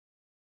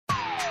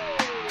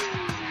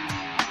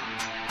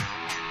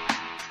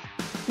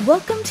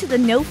Welcome to the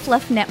No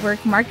Fluff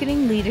Network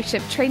Marketing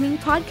Leadership Training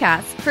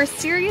Podcast for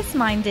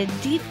serious-minded,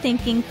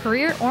 deep-thinking,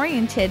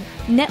 career-oriented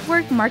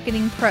network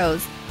marketing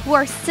pros who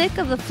are sick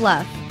of the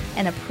fluff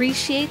and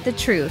appreciate the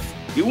truth.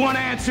 You want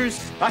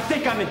answers? I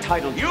think I'm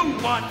entitled. You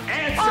want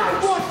answers?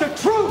 I want the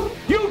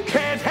truth! You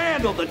can't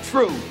handle the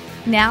truth!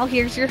 Now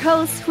here's your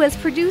host who has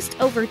produced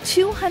over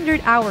 200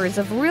 hours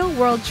of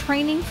real-world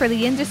training for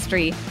the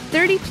industry,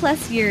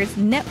 30-plus years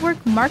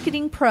network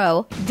marketing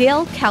pro,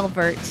 Dale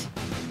Calvert.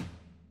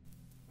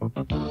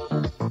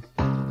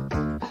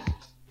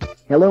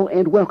 Hello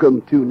and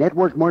welcome to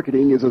Network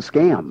Marketing is a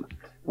Scam,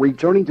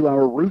 returning to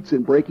our roots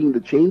in breaking the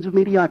chains of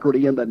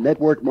mediocrity in the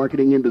network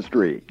marketing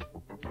industry.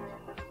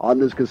 On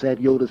this cassette,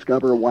 you'll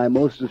discover why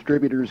most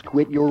distributors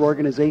quit your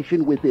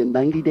organization within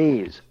 90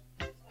 days,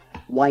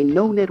 why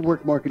no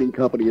network marketing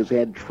company has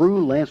had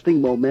true lasting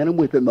momentum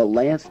within the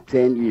last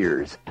 10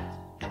 years,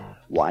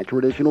 why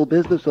traditional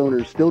business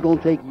owners still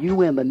don't take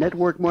you and the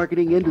network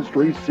marketing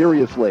industry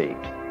seriously,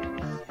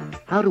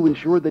 how to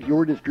ensure that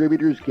your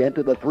distributors get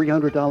to the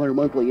 $300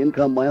 monthly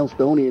income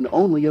milestone in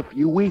only a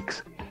few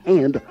weeks,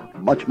 and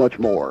much, much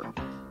more.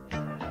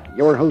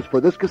 Your host for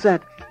this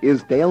cassette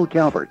is Dale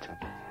Calvert.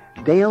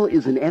 Dale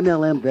is an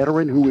MLM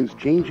veteran who is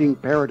changing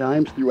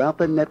paradigms throughout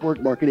the network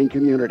marketing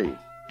community.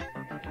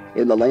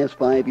 In the last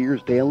 5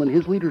 years, Dale and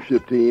his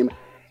leadership team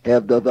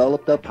have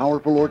developed a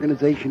powerful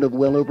organization of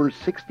well over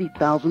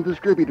 60,000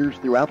 distributors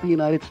throughout the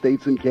United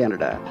States and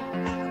Canada.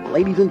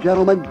 Ladies and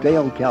gentlemen,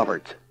 Dale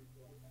Calvert.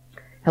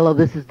 Hello,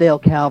 this is Dale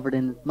Calvert,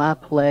 and it's my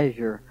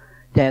pleasure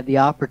to have the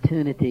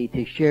opportunity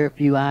to share a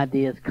few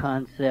ideas,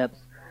 concepts,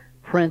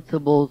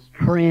 principles,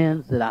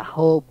 trends that I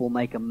hope will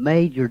make a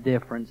major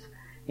difference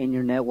in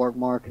your network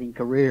marketing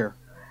career.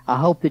 I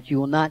hope that you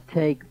will not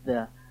take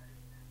the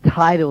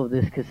title of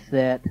this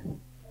cassette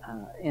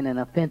in an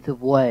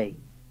offensive way.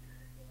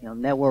 You know,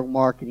 network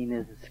marketing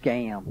is a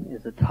scam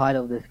is the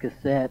title of this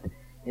cassette.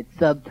 It's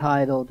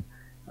subtitled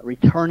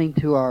Returning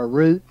to Our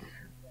Roots,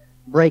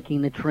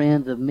 Breaking the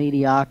Trends of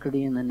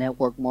Mediocrity in the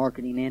Network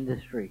Marketing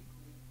Industry.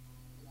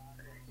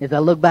 As I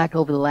look back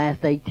over the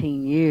last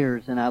 18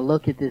 years and I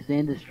look at this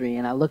industry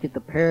and I look at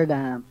the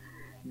paradigm,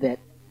 that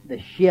the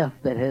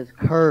shift that has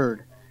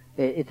occurred,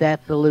 it's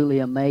absolutely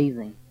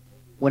amazing.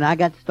 When I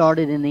got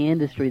started in the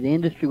industry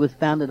was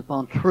founded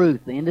upon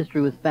truth. The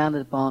industry was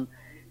founded upon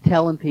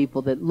telling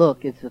people that,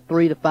 look, it's a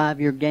 3 to 5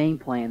 year game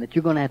plan, that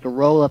you're going to have to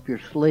roll up your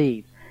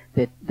sleeves,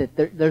 that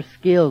there's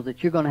skills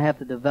that you're going to have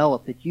to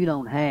develop that you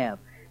don't have.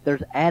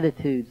 There's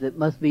attitudes that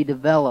must be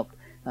developed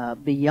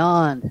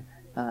beyond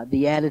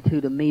the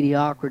attitude of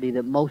mediocrity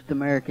that most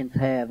Americans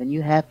have. And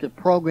you have to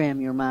program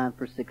your mind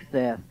for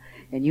success.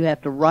 And you have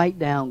to write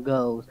down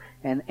goals.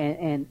 And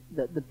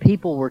the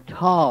people were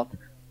taught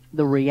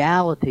the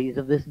realities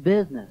of this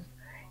business.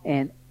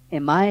 And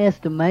in my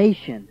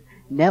estimation,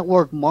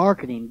 network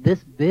marketing,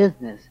 this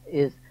business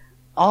is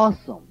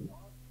awesome.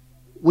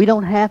 We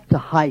don't have to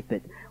hype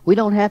it. We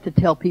don't have to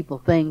tell people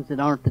things that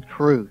aren't the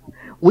truth.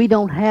 We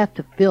don't have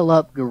to fill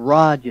up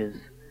garages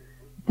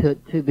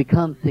to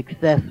become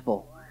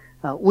successful.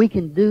 We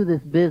can do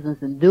this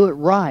business and do it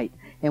right,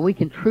 and we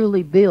can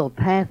truly build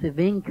passive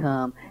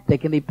income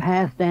that can be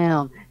passed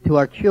down to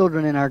our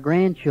children and our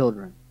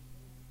grandchildren.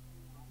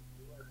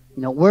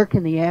 You know, where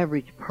can the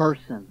average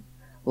person,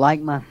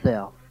 like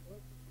myself,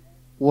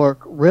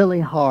 work really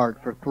hard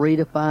for 3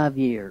 to 5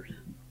 years,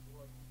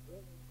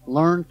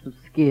 learn some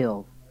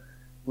skills,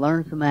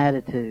 learn some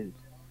attitudes,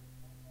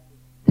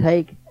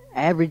 take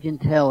average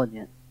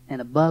intelligence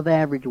and above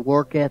average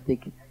work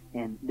ethic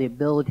and the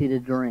ability to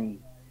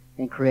dream,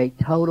 and create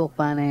total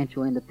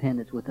financial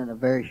independence within a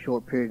very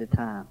short period of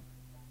time?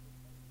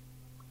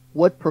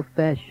 What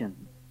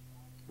profession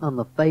on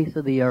the face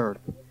of the earth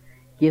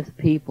gives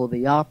people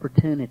the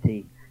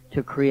opportunity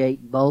to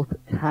create both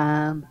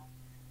time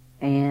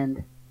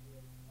and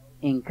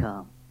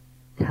income,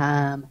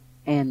 time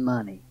and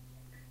money,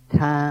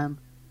 time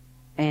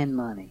and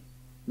money?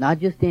 Not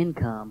just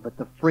income, but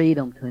the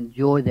freedom to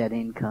enjoy that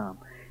income.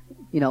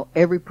 You know,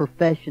 every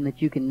profession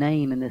that you can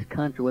name in this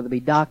country, whether it be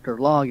doctor,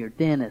 lawyer,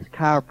 dentist,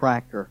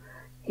 chiropractor,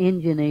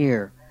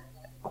 engineer,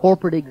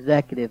 corporate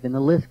executive, and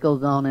the list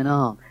goes on and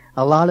on.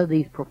 A lot of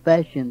these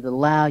professions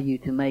allow you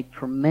to make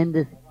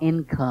tremendous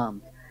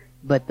incomes,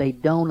 but they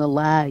don't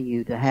allow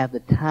you to have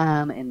the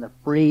time and the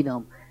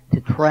freedom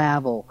to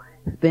travel,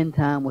 spend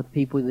time with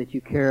people that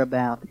you care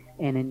about,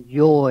 and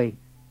enjoy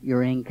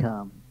your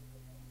income.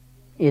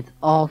 It's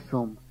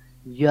awesome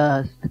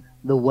just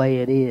the way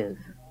it is.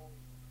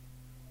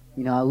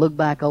 You know, I look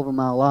back over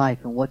my life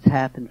and what's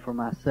happened for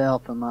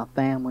myself and my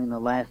family in the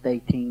last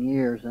 18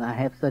 years, and I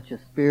have such a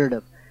spirit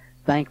of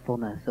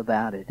thankfulness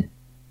about it.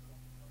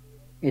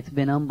 It's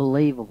been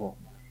unbelievable.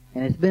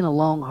 And it's been a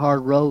long,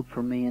 hard road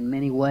for me in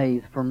many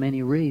ways for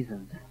many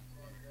reasons.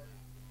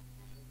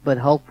 But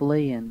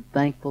hopefully and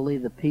thankfully,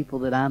 the people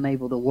that I'm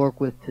able to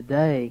work with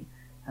today,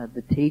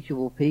 the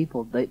teachable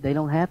people, they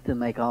don't have to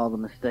make all the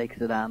mistakes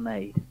that I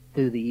made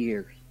through the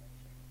years.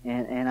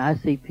 And I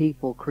see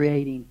people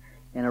creating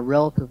in a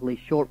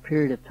relatively short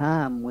period of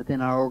time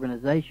within our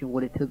organization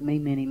what it took me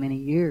many, many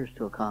years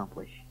to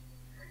accomplish.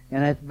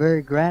 And that's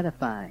very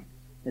gratifying.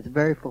 It's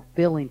very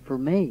fulfilling for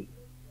me.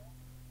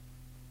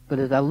 But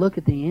as I look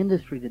at the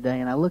industry today,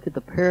 and I look at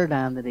the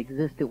paradigm that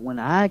existed when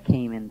I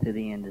came into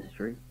the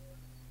industry,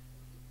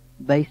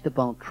 based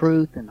upon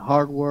truth and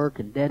hard work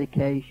and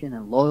dedication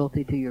and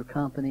loyalty to your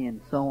company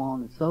and so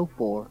on and so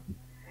forth,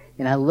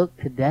 and I look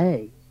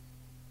today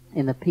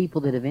and the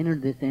people that have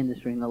entered this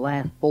industry in the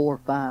last 4,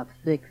 5,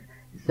 6,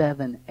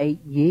 7,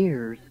 8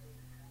 years,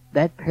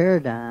 that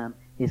paradigm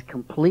is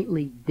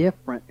completely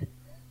different.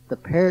 The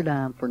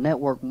paradigm for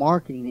network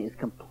marketing is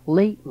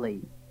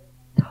completely,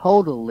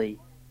 totally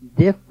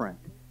different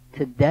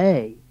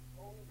today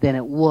than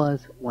it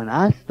was when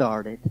I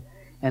started.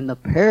 And the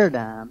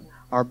paradigms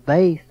are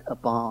based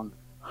upon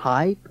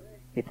hype.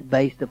 It's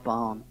based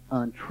upon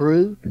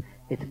untruth.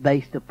 It's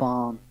based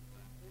upon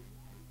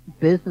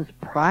business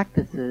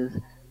practices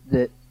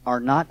that are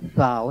not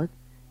solid,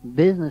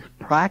 business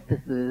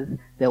practices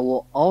that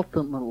will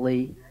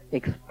ultimately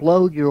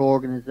explode your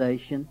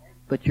organization,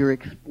 but you're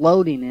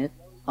exploding it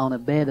on a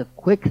bed of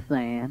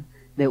quicksand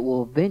that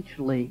will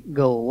eventually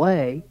go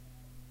away.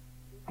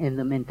 And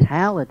the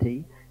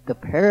mentality, the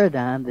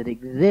paradigm that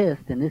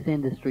exists in this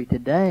industry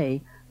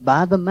today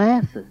by the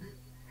masses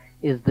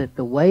is that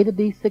the way to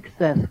be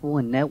successful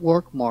in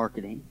network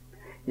marketing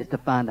is to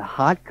find a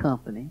hot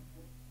company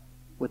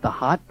with a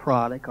hot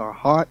product or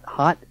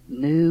hot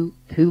new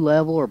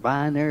 2-level or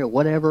binary or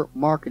whatever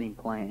marketing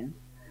plan,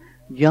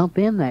 jump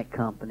in that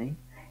company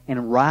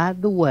and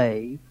ride the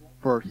wave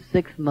for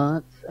 6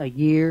 months, a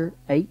year,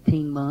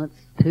 18 months,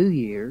 2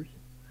 years,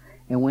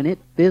 and when it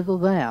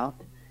fizzles out,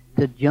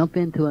 to jump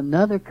into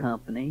another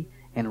company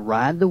and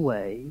ride the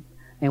wave,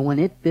 and when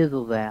it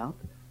fizzles out,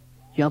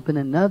 jump in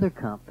another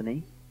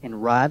company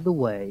and ride the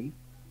wave.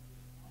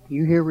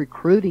 You hear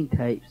recruiting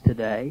tapes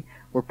today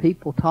where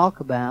people talk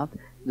about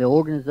the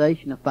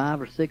organization of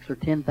 5 or 6 or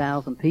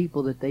 10,000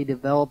 people that they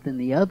developed in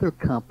the other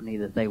company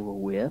that they were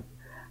with.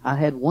 I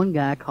had one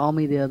guy call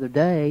me the other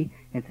day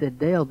and said,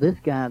 Dale, this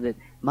guy that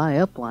my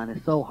upline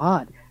is so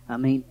hot. I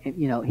mean,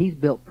 you know, he's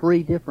built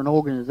 3 different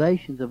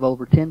organizations of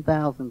over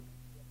 10,000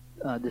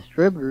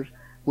 distributors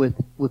with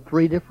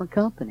 3 different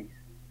companies.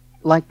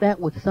 Like that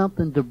was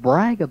something to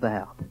brag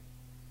about.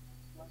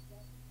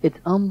 It's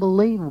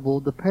unbelievable,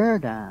 the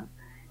paradigm.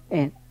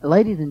 And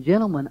ladies and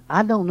gentlemen,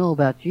 I don't know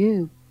about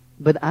you,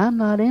 but I'm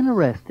not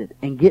interested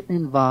in getting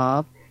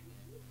involved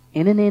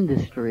in an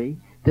industry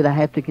that I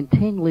have to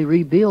continually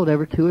rebuild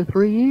every 2 or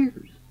 3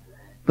 years.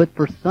 But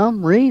for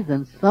some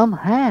reason,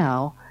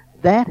 somehow,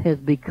 that has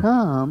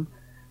become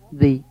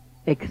the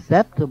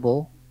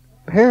acceptable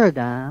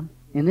paradigm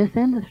in this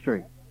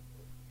industry.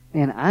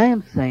 And I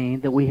am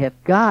saying that we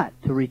have got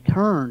to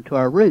return to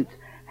our roots.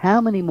 How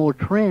many more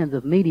trends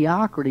of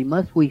mediocrity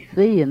must we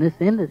see in this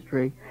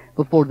industry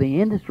before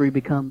the industry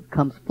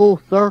comes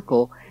full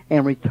circle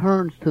and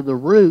returns to the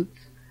roots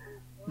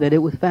that it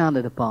was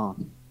founded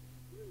upon?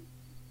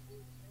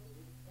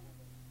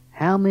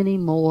 How many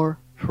more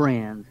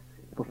trends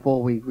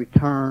before we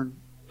return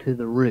to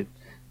the roots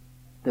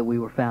that we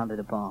were founded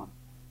upon?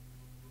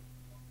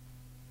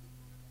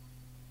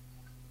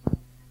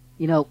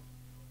 You know,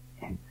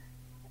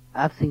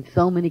 I've seen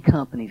so many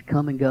companies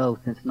come and go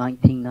since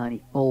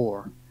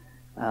 1994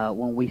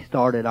 when we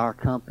started our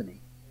company.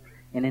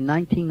 And in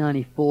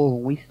 1994,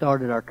 when we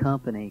started our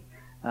company,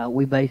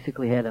 we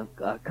basically had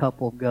a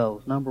couple of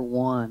goals. Number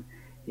one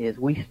is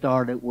we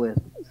started with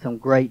some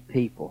great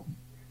people,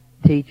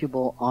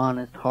 teachable,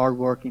 honest,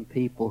 hardworking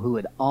people who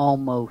had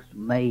almost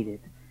made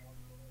it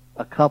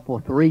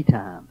 3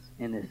 times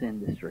in this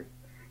industry.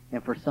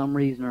 And for some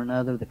reason or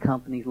another, the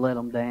companies let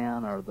them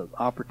down, or the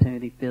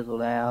opportunity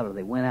fizzled out, or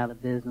they went out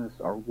of business,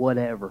 or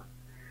whatever.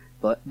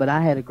 But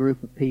I had a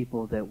group of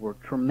people that were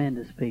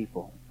tremendous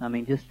people. I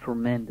mean, just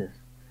tremendous.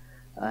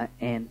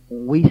 And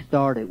when we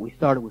started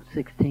with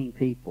 16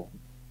 people.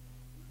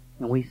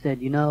 And we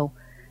said, you know,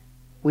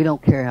 we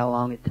don't care how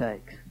long it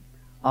takes.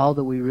 All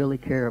that we really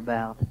care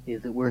about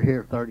is that we're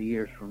here 30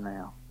 years from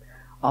now.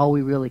 All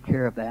we really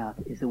care about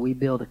is that we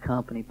build a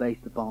company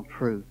based upon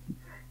truth.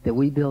 That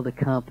we build a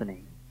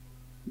company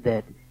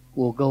that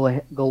will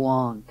go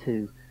on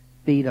to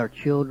feed our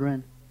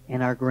children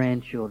and our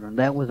grandchildren.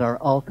 That was our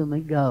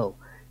ultimate goal,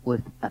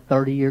 with a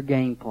 30-year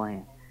game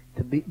plan,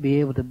 to be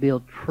able to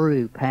build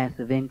true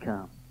passive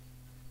income.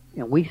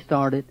 And we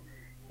started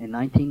in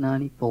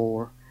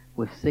 1994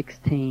 with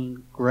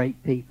 16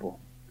 great people,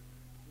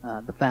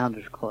 the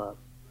Founders Club.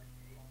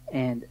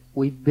 And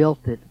we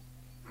built it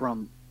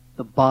from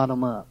the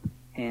bottom up.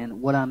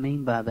 And what I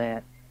mean by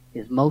that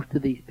is most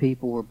of these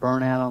people were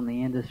burnt out on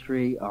the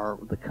industry, or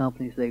the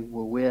companies they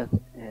were with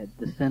had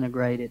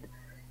disintegrated.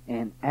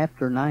 And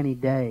after 90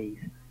 days,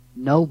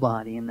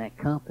 nobody in that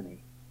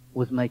company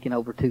was making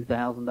over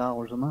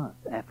 $2,000 a month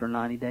after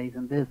 90 days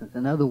in business.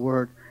 In other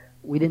words,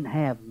 we didn't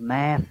have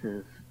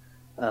masses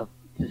of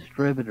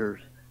distributors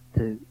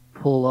to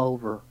pull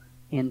over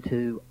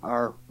into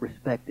our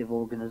respective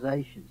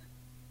organizations.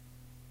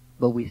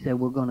 But we said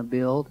we're going to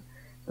build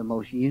the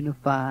most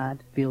unified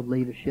field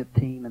leadership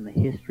team in the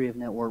history of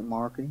network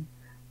marketing.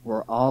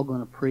 We're all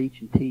going to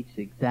preach and teach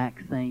the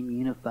exact same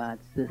unified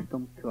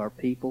system to our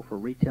people for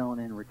retailing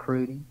and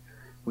recruiting.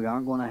 We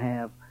aren't going to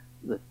have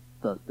the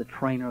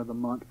Trainer of the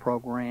Month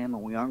program,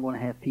 and we aren't going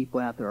to have people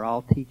out there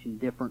all teaching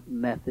different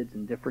methods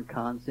and different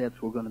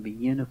concepts. We're going to be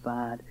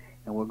unified,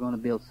 and we're going to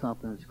build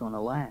something that's going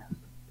to last.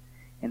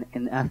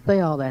 And I say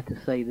all that to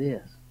say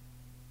this.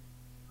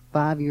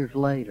 5 years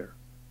later,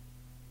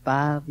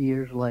 now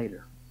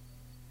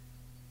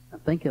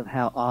think of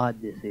how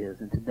odd this is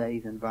in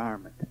today's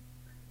environment.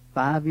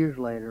 5 years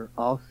later,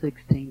 all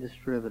 16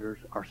 distributors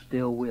are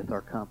still with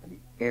our company,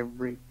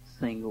 every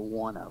single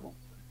one of them.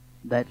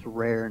 That's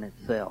rare in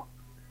itself,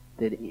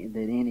 that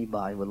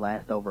anybody would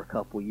last over a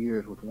couple of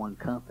years with one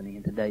company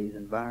in today's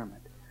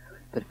environment.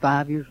 But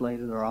 5 years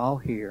later, they're all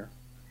here.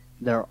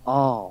 They're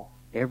all,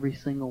 every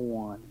single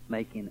one,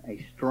 making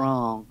a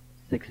strong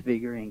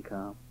six-figure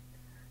income.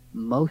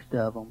 Most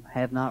of them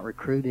have not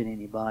recruited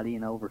anybody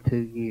in over 2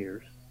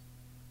 years.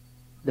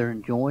 They're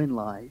enjoying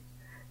life.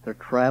 They're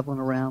traveling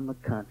around the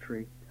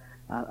country.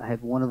 I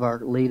have one of our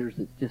leaders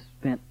that's just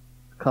spent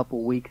a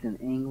couple weeks in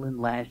England.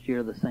 Last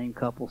year, the same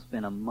couple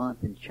spent a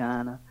month in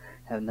China.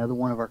 I have another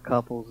one of our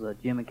couples,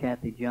 Jim and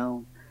Kathy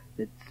Jones,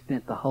 that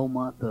spent the whole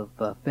month of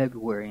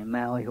February in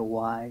Maui,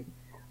 Hawaii.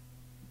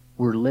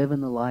 We're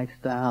living the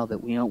lifestyle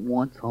that we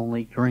once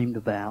only dreamed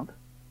about.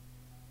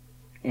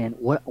 And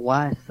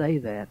why I say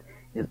that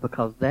is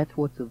because that's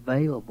what's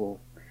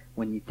available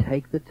when you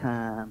take the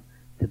time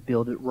to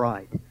build it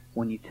right.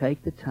 When you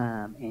take the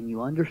time and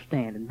you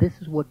understand, and this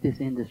is what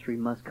this industry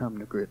must come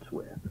to grips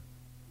with,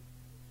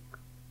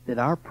 that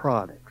our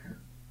products,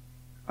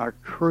 our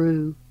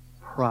true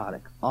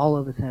product, all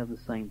of us have the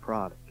same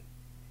product.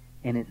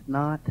 And it's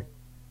not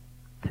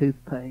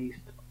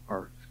toothpaste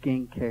or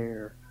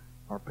skincare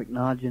or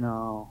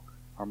pycnogenol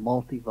or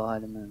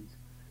multivitamins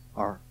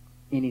or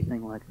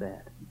anything like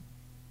that.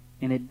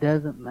 And it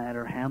doesn't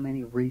matter how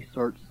many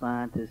research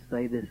scientists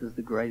say this is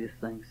the greatest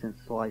thing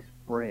since sliced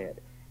bread.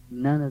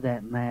 None of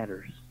that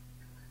matters.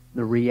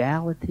 The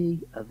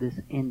reality of this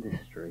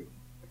industry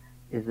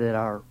is that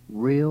our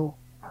real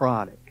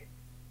product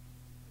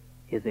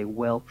is a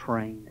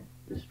well-trained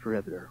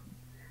distributor.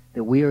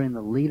 That we are in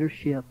the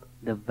leadership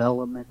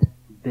development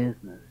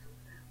business.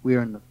 We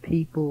are in the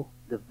people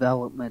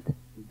development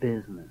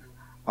business.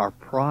 Our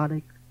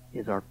product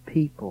is our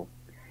people.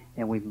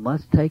 And we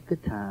must take the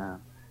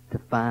time to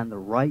find the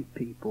right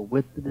people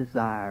with the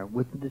desire,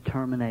 with the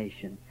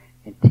determination,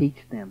 and teach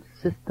them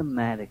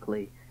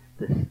systematically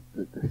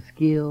the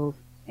skills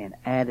and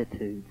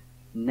attitudes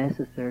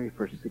necessary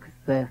for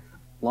success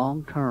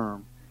long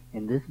term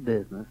in this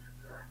business,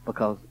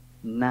 because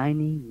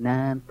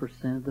 99%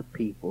 of the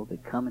people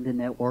that come into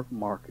network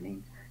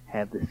marketing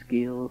have the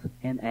skills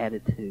and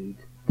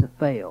attitudes to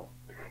fail.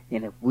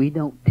 And if we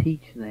don't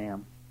teach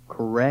them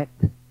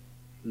correct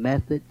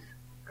methods,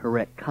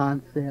 correct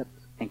concepts,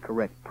 and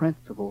correct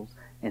principles,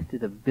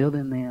 instead of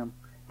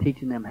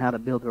teaching them how to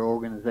build their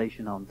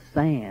organization on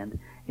sand,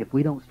 if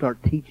we don't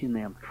start teaching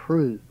them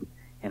truth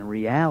and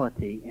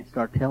reality and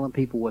start telling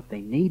people what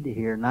they need to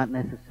hear, not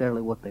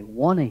necessarily what they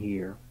want to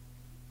hear,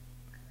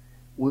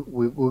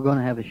 we're going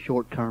to have a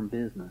short-term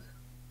business.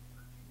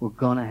 We're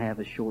going to have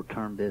a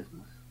short-term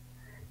business.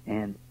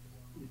 And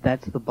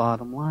that's the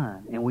bottom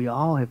line. And we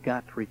all have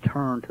got to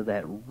return to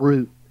that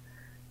root,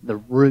 the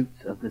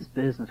roots of this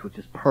business, which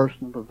is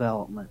personal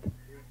development,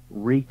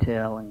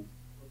 retailing,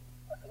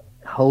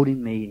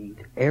 holding meetings,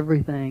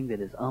 everything that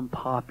is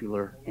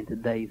unpopular in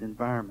today's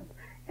environment.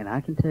 And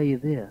I can tell you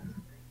this,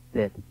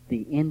 that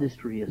the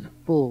industry is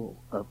full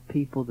of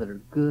people that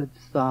are good,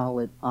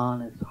 solid,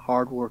 honest,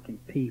 hardworking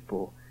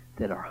people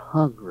that are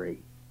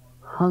hungry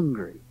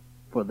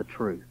for the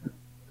truth.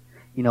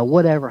 You know,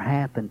 whatever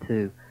happened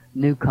to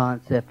New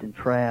Concept in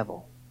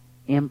Travel,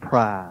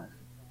 Emprise,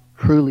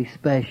 Truly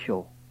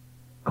Special,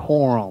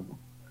 Quorum,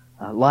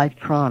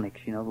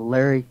 Lifetronics, the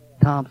Larry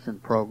Thompson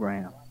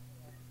program,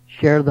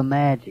 Share the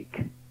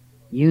Magic,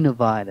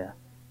 Univita,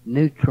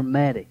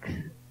 Nutrimetics,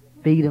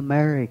 Feed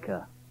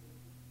America,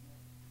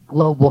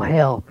 Global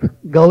Health,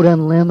 Gold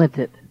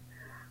Unlimited,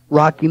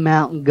 Rocky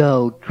Mountain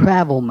Gold,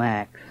 Travel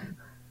Max,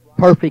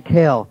 Perfect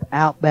Health,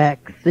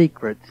 Outback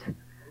Secrets,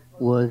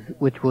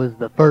 which was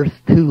the first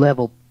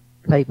 2-level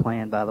pay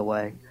plan, by the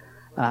way,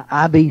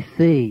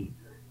 IBC,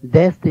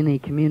 Destiny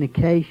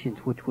Communications,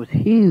 which was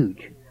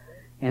huge,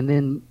 and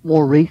then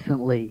more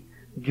recently,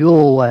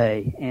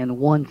 Jewelway and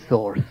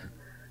OneSource.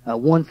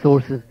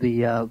 OneSource is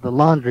the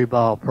laundry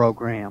ball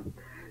program.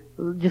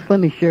 Just let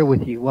me share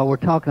with you, while we're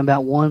talking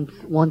about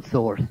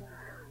OneSource,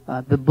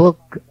 the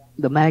book,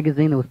 the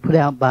magazine that was put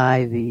out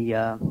by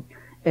the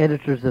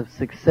editors of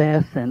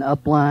Success and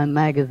Upline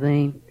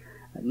magazine,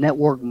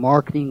 Network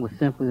Marketing was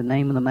simply the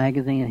name of the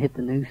magazine. It hit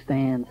the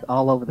newsstands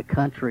all over the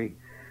country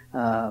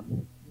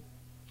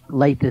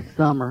late this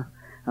summer.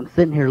 I'm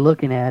sitting here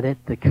looking at it,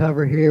 the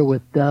cover here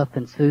with Duff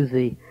and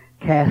Susie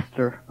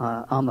Castor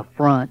on the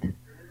front.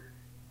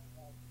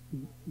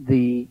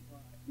 The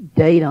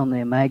date on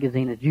the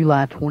magazine is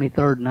July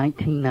 23rd,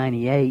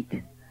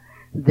 1998.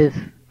 This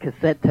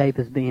cassette tape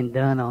is being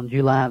done on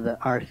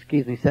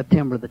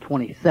September the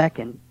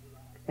 22nd,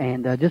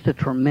 and just a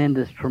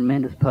tremendous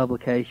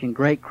publication,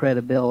 great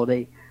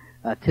credibility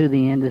to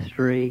the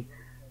industry,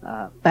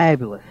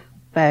 fabulous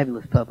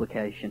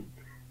publication,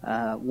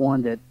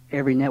 one that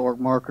every network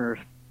marketer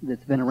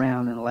that's been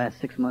around in the last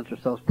 6 months or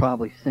so has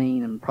probably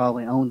seen and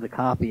probably owns a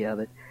copy of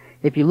it.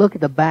 If you look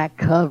at the back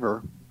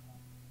cover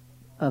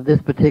of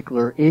this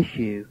particular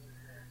issue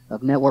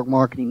of Network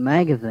Marketing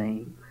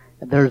Magazine,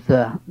 there's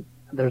a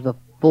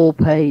full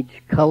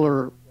page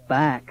color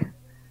back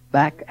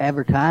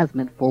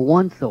advertisement for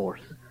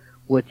OneSource,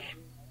 which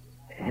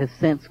has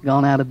since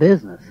gone out of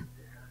business.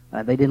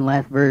 They didn't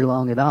last very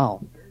long at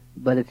all.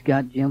 But it's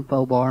got Jim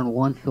Fobar and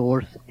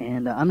OneSource,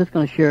 and I'm just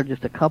going to share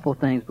just a couple of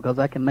things because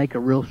I can make a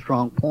real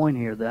strong point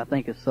here that I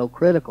think is so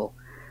critical.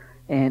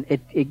 And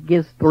it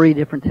gives 3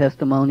 different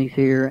testimonies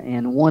here,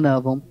 and one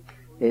of them,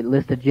 it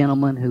lists a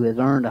gentleman who has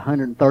earned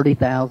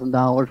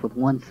 $130,000 with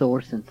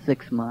OneSource in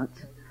 6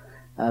 months.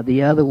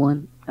 The other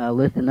one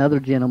lists another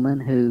gentleman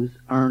who's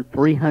earned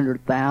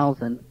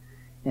 $300,000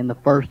 in the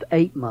first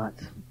 8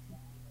 months.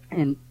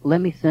 And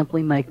let me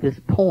simply make this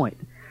point,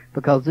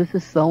 because this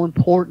is so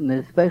important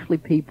that especially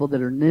people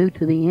that are new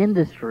to the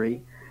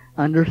industry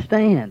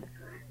understand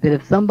that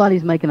if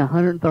somebody's making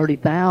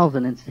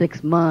 $130,000 in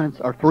 6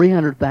 months or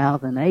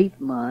 $300,000 in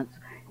 8 months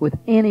with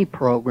any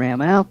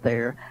program out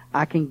there,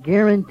 I can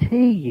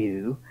guarantee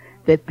you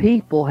that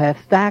people have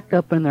stacked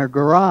up in their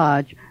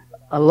garage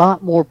a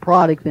lot more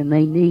product than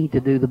they need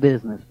to do the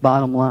business,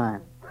 bottom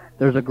line.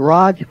 There's a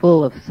garage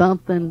full of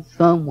something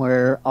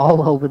somewhere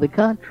all over the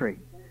country.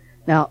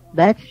 Now,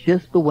 that's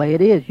just the way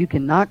it is. You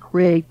cannot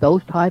create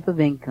those type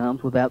of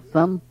incomes without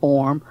some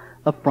form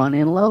of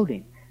front-end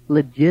loading.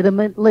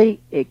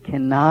 Legitimately, it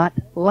cannot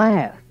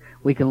last.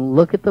 We can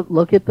look at the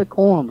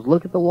quorums,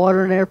 look at the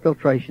water and air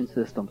filtration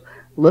systems,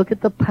 look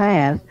at the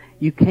past.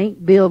 You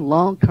can't build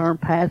long-term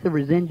passive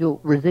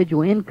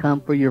residual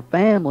income for your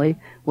family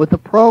with a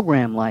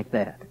program like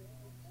that.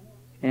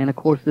 And of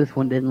course, this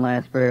one didn't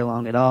last very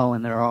long at all,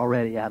 and they're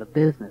already out of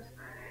business.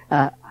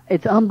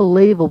 It's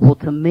unbelievable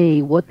to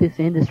me what this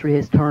industry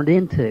has turned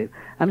into.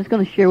 I'm just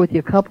going to share with you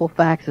a couple of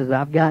faxes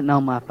I've gotten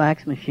on my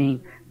fax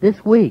machine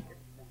this week.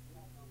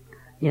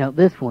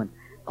 This one,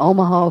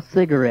 Omaha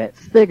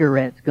cigarettes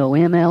go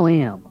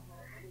MLM.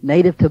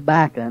 Native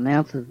Tobacco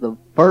announces the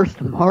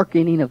first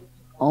marketing of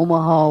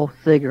Omaha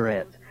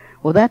cigarettes.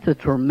 Well, that's a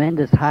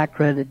tremendous high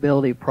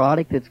credibility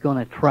product that's going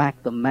to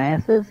attract the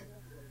masses.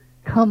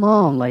 Come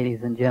on,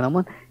 ladies and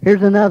gentlemen.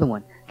 Here's another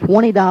one.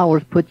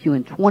 $20 puts you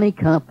in 20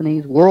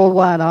 companies,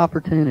 worldwide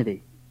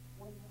opportunity.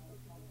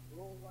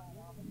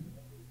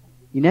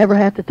 You never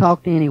have to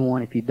talk to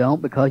anyone if you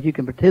don't, because you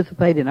can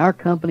participate in our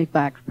company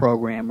fax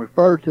program.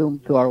 Refer to them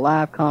to our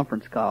live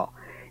conference call.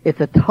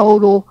 It's a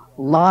total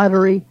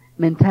lottery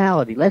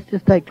mentality. Let's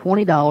just take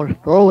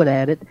 $20, throw it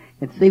at it,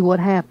 and see what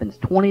happens.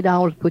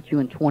 $20 puts you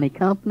in 20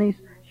 companies?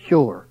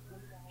 Sure.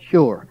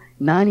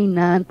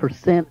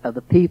 99% of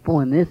the people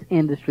in this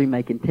industry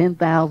making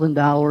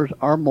 $10,000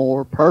 or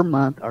more per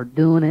month are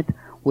doing it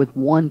with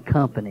one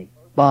company.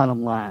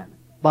 Bottom line.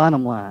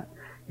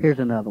 Here's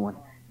another one.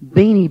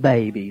 Beanie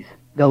Babies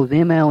goes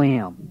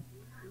MLM.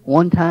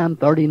 One-time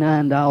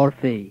 $39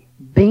 fee.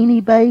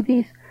 Beanie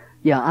Babies?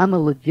 Yeah, I'm a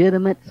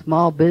legitimate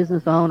small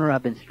business owner.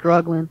 I've been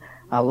struggling.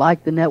 I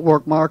like the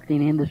network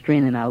marketing industry,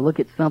 and then I look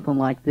at something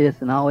like this,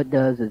 and all it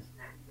does is,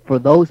 for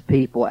those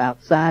people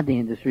outside the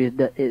industry,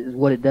 is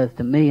what it does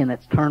to me, and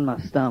that's turn my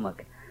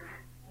stomach.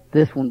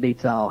 This one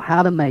beats all.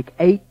 How to make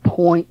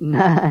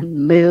 $8.9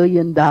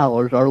 million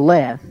or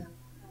less.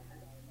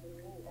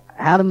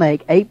 How to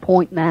make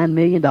 $8.9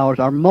 million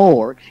or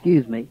more,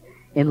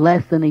 in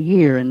less than a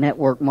year in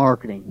network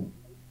marketing.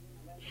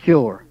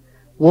 Sure.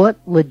 What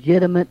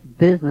legitimate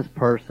business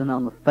person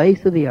on the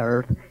face of the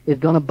earth is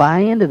going to buy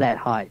into that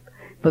hype?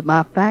 But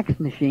my fax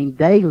machine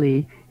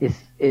daily is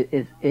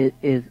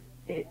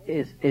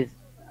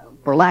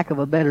for lack of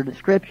a better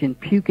description,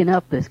 puking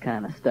up this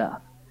kind of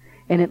stuff.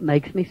 And it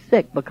makes me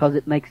sick, because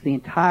it makes the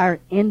entire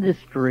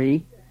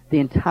industry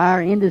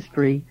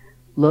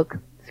look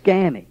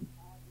scammy,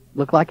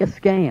 look like a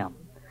scam.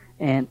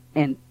 And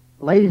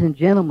ladies and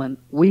gentlemen,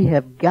 we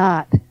have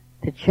got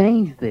to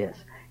change this.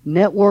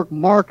 Network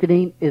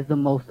marketing is the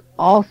most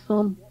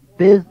awesome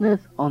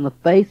business on the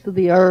face of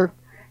the earth.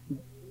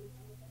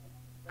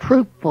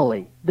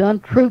 Done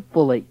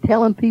truthfully,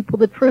 telling people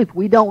the truth.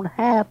 We don't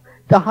have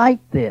to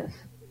hype this,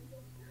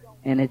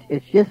 and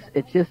it's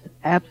just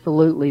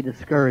absolutely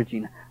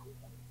discouraging.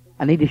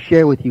 I need to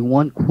share with you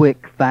one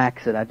quick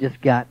fax that I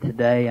just got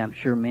today. I'm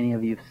sure many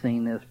of you have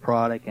seen this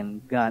product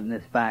and gotten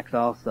this fax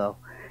also,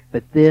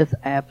 but this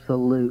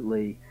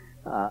absolutely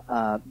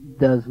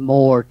does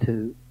more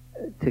to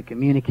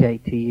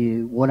communicate to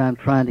you what I'm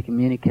trying to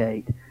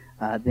communicate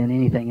than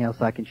anything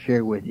else I can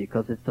share with you,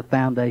 because it's the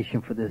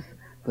foundation for this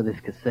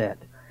cassette.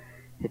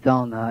 It's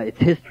on it's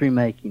history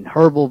making,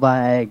 herbal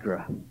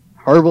Viagra.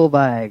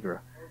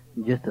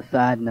 And just a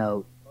side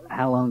note,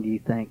 how long do you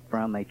think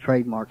from a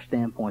trademark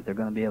standpoint they're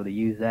going to be able to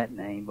use that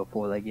name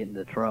before they get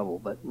into trouble?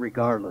 But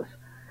regardless,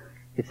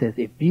 It says,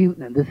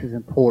 and this is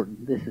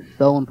important, this is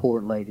so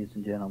important, ladies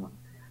and gentlemen.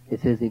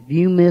 It says, if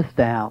you missed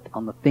out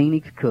on the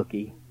Phoenix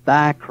cookie,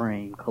 thigh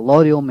cream,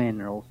 colloidal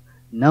minerals,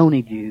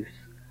 noni juice,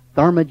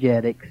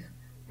 thermogenics,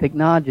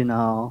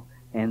 pycnogenol,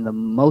 and the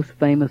most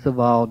famous of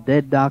all,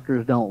 Dead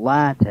Doctors Don't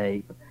Lie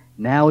tape,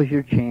 now is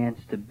the chance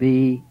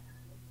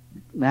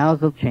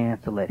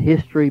to let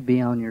history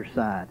be on your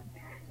side.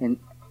 And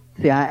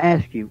see, I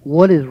ask you,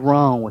 what is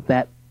wrong with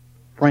that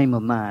frame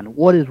of mind?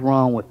 What is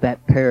wrong with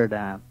that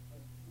paradigm?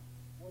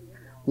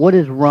 What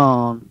is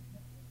wrong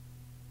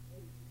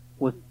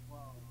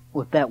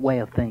with that way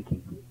of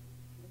thinking?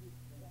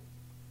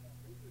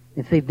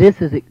 And see, this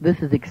is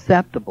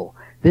acceptable.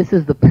 This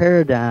is the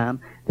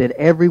paradigm that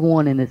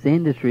everyone in this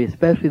industry,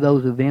 especially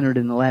those who've entered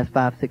in the last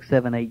 5, 6,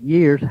 7, 8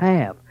 years,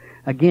 have.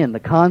 Again, the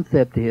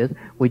concept is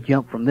we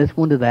jump from this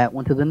one to that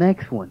one to the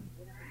next one.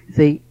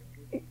 See,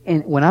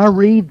 and when I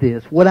read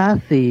this, what I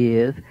see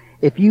is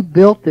if you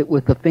built it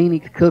with the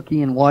Phoenix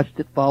cookie and watched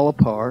it fall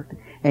apart,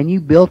 and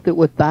you built it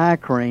with thigh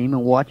cream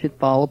and watched it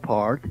fall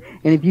apart,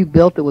 and if you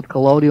built it with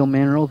colloidal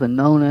minerals and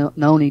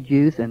noni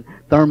juice and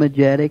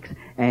thermogenics,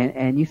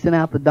 and you sent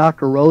out the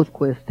Dr.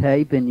 Rosequist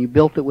tape, and you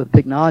built it with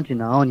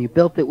pycnogenol, and you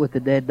built it with the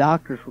Dead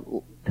Doctors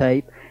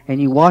tape,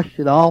 and you watched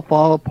it all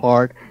fall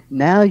apart,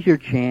 now's your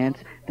chance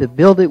to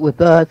build it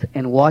with us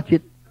and watch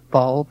it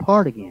fall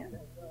apart again.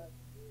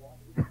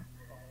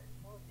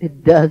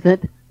 It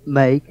doesn't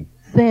make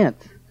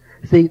sense.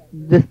 See,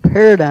 this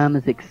paradigm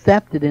is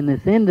accepted in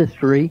this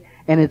industry,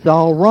 and it's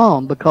all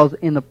wrong because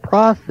in the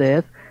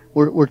process,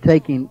 we're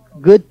taking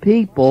good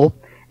people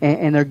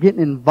and they're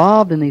getting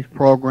involved in these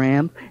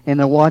programs, and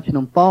they're watching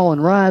them fall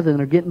and rise, and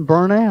they're getting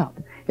burnt out.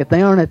 If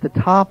they aren't at the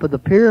top of the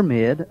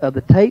pyramid, of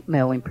the tape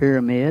mailing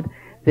pyramid,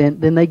 then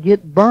they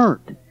get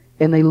burnt,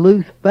 and they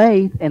lose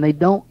faith, and they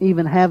don't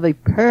even have a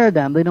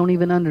paradigm. They don't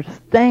even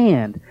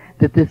understand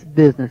that this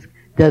business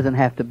doesn't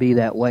have to be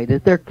that way,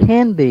 that there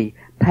can be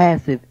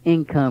passive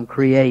income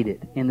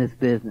created in this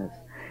business.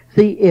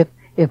 See, if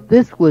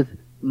this was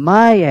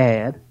my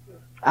ad,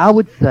 I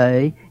would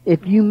say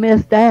if you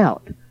missed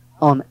out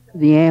on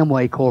the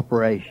Amway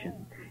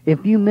Corporation,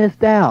 if you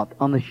missed out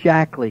on the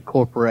Shackley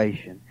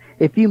Corporation,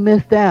 if you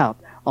missed out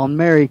on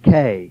Mary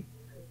Kay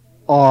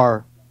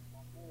or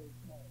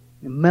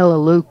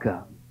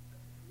Melaleuca,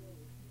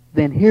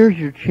 then here's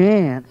your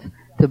chance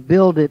to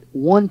build it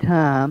one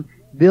time,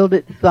 build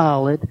it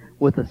solid,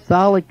 with a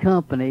solid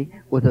company,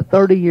 with a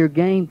 30-year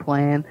game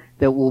plan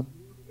that will,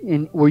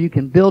 where you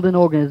can build an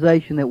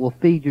organization that will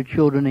feed your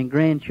children and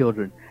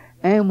grandchildren.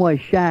 Amway,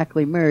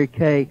 Shackley, Mary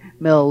Kay,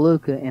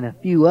 Melaleuca, and a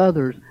few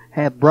others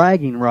have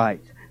bragging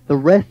rights. The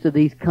rest of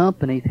these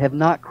companies have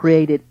not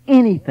created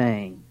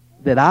anything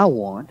that I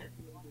want.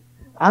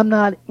 I'm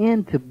not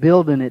into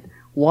building it,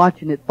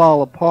 watching it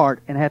fall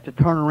apart, and have to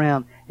turn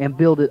around and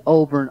build it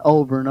over and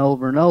over and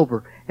over and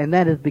over. And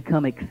that has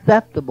become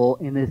acceptable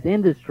in this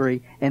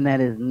industry, and that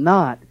is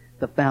not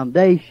the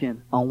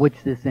foundation on which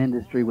this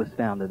industry was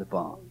founded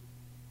upon.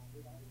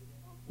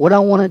 What I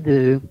want to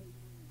do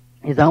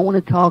is I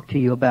want to talk to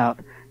you about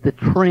the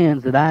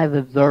trends that I've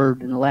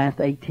observed in the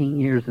last 18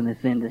 years in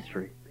this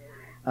industry.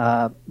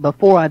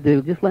 Before I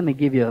do, just let me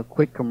give you a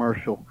quick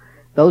commercial.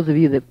 Those of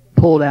you that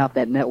pulled out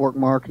that network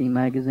marketing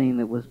magazine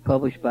that was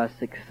published by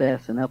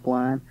Success and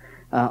Upline,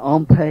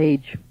 on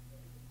page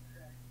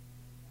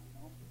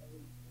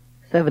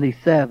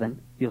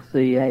 77, you'll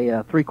see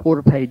a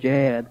 3/4 page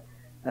ad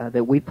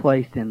that we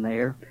placed in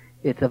there.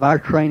 It's of our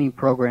training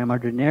program, our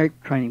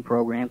generic training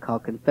program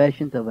called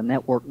Confessions of a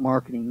Network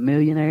Marketing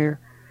Millionaire.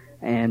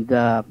 And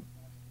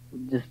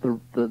just the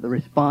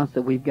response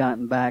that we've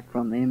gotten back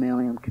from the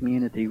MLM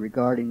community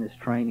regarding this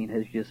training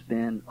has just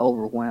been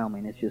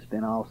overwhelming. It's just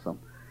been awesome.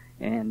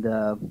 And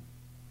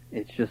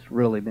it's just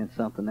really been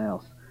something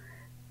else.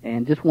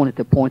 And just wanted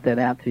to point that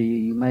out to you.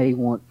 You may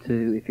want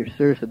to, if you're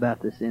serious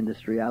about this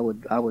industry, I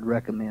would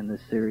recommend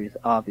this series,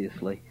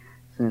 obviously,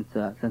 since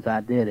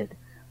I did it.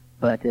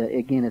 But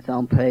again, it's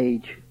on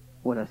page,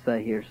 what I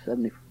say here,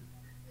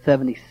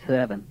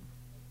 77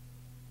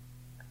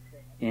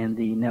 in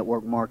the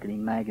Network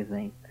Marketing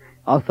magazine.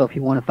 Also, if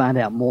you want to find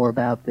out more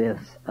about this,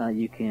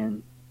 you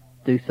can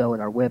do so at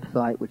our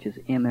website, which is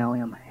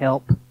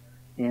MLMHelp,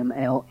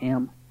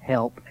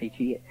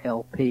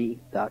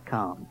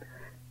 HELP.com.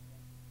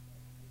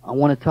 I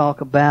want to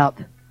talk about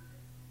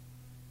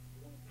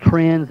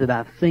trends that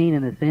I've seen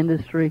in this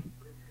industry,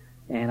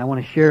 and I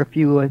want to share a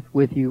few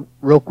with you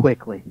real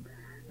quickly.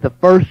 The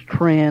first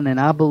trend, and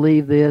I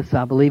believe in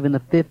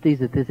the 50s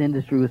that this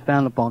industry was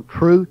founded upon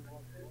truth,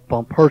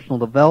 upon personal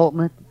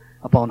development,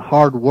 upon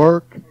hard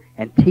work,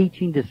 and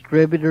teaching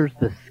distributors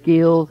the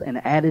skills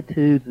and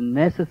attitudes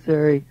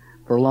necessary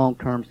for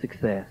long-term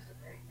success.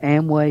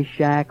 Amway,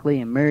 Shackley,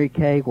 and Mary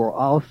Kay were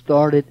all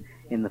started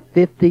in the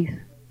 50s,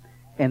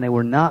 and they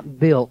were not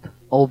built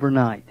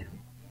overnight.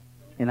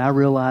 And I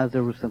realize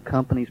there were some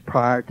companies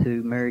prior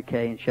to Mary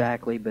Kay and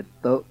Shackley, but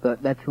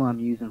that's who I'm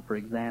using for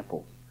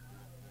examples.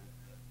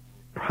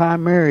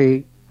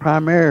 Primarily,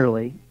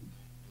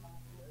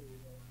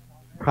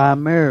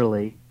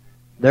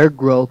 their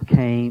growth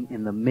came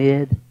in the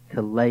mid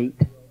to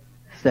late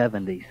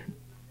 70s.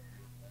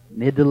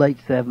 Mid to late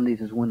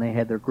 70s is when they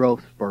had their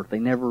growth spurt. They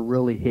never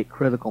really hit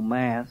critical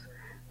mass.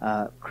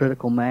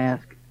 Critical mass,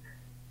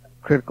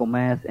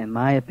 in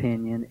my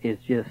opinion, is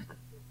just,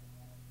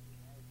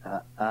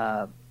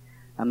 I'm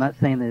not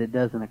saying that it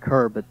doesn't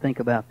occur, but think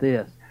about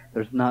this.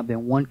 There's not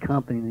been one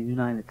company in the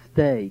United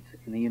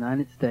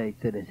States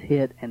that has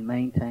hit and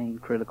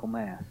maintained critical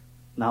mass.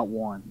 Not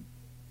one.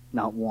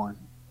 Not one.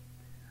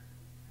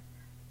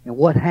 And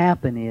what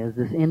happened is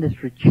this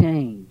industry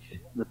changed.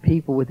 The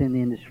people within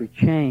the industry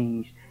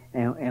changed,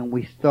 and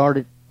we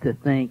started to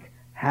think,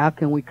 how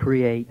can we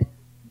create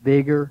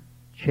bigger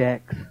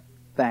checks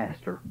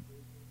faster?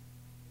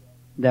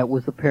 That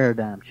was the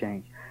paradigm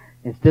change.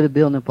 Instead of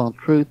building upon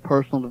truth,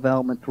 personal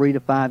development, 3 to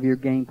 5 year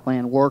game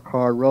plan, work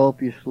hard, roll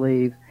up your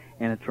sleeves,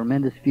 and a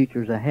tremendous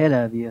future's ahead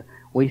of you,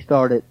 we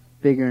started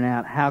figuring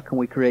out how can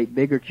we create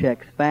bigger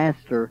checks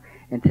faster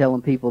and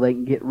telling people they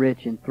can get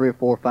rich in 3 or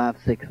 4, 5,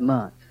 6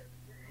 months.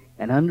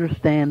 And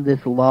understand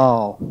this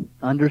law.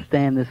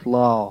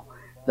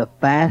 The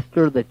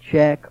faster the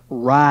check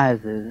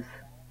rises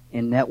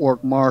in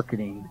network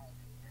marketing,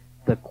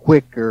 the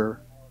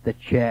quicker the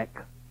check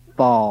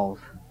falls.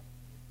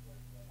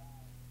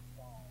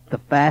 The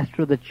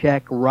faster the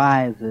check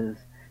rises,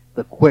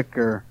 the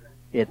quicker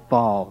it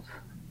falls.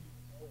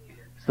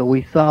 So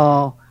we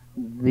saw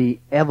the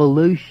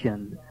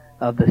evolution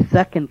of the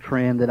second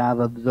trend that I've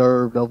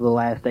observed over the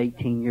last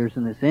 18 years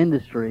in this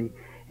industry.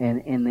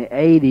 And in the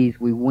 80s,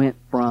 we went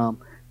from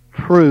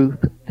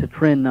truth to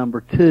trend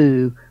number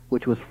 2,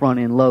 which was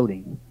front-end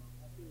loading.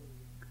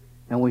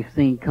 And we've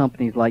seen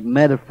companies like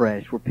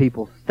MetaFresh, where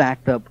people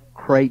stacked up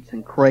crates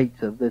and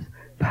crates of this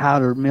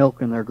powdered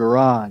milk in their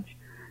garage.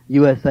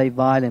 USA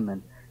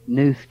Vitamin,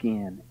 New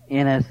Skin,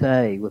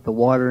 NSA with the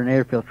water and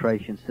air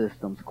filtration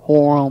systems,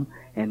 Quorum,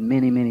 and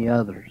many, many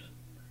others.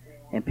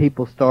 And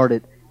people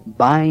started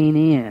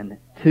buying in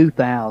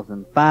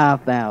 $2,000,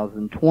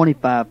 $5,000,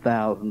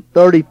 $25,000,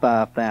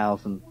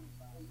 $35,000.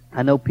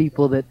 I know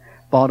people that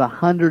bought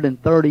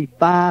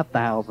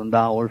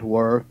 $135,000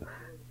 worth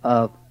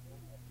of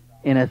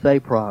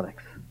NSA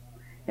products.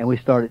 And we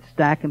started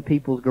stacking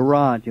people's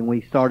garage, and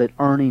we started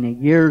earning a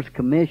year's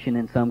commission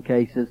in some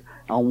cases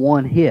on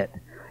one hit.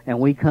 And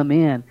we come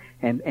in,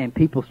 and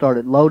people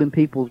started loading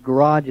people's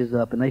garages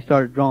up, and they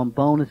started drawing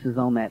bonuses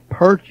on that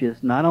purchase,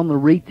 not on the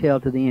retail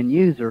to the end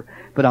user,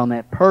 but on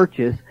that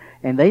purchase.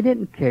 And they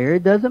didn't care.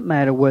 It doesn't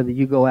matter whether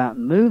you go out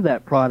and move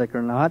that product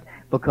or not,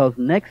 because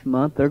next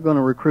month they're going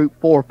to recruit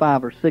 4,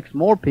 5, or 6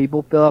 more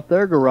people, fill up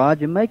their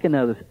garage, and make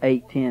another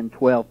 8, 10,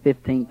 12,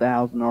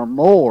 15,000 or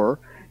more,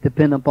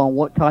 depending upon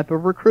what type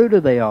of recruiter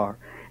they are.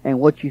 And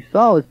what you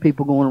saw is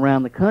people going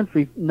around the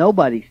country.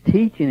 Nobody's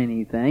teaching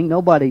anything.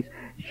 Nobody's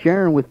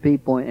sharing with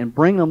people and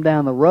bringing them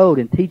down the road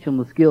and teach them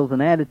the skills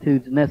and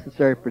attitudes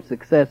necessary for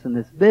success in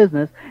this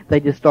business.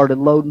 They just started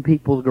loading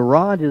people's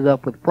garages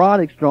up with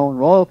products, drawing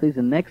royalties,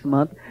 and next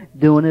month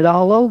doing it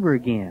all over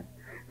again.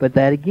 But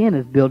that, again,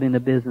 is building a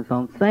business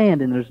on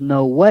sand, and there's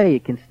no way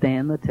it can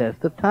stand the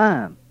test of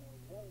time.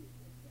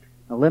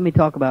 Now, let me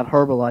talk about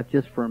Herbalife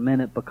just for a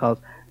minute, because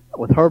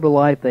with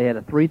Herbalife, they had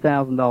a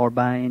 $3,000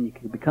 buy-in. You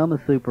could become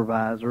a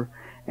supervisor,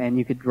 and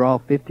you could draw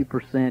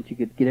 50%. You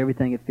could get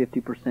everything at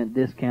 50%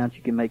 discount.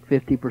 You can make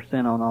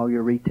 50% on all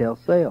your retail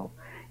sales.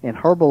 And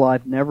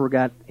Herbalife never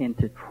got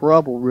into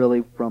trouble,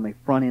 really, from a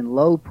front-end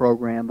load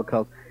program,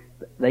 because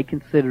they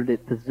considered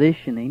it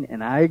positioning,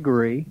 and I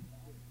agree,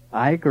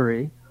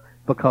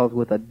 because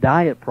with a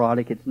diet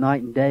product, it's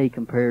night and day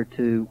compared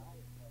to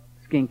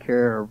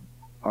skincare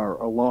or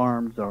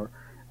alarms or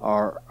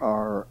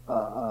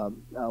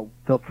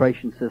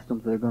filtration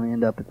systems that are going to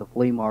end up at the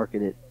flea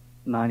market at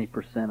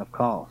 90% of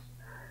cost.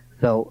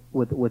 So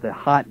with a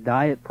hot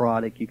diet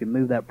product, you can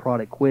move that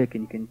product quick,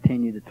 and you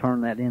continue to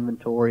turn that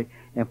inventory.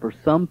 And for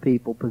some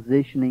people,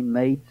 positioning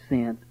made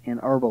sense in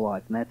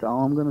Herbalife, and that's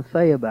all I'm going to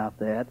say about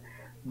that.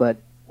 But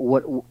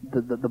what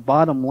the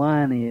bottom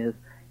line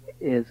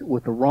is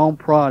with the wrong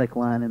product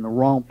line and the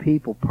wrong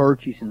people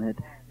purchasing it,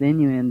 then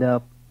you end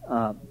up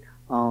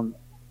on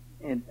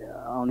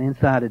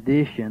Inside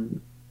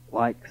Edition,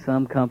 like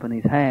some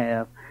companies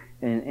have,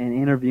 and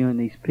interviewing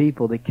these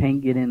people that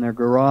can't get in their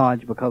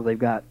garage because they've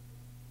got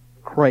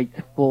crates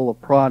full of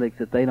products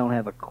that they don't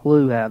have a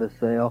clue how to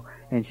sell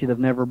and should have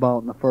never bought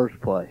in the first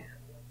place.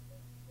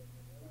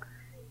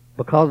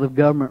 Because of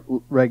government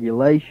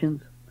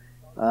regulations,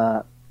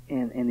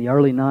 in the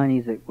early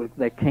 90s,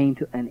 that came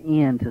to an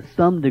end to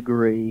some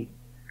degree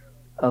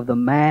of the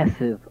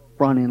massive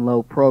front-end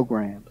load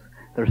programs.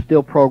 There's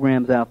still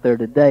programs out there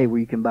today where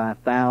you can buy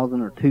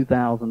 $1,000 or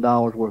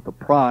 $2,000 worth of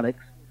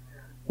products,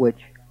 which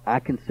I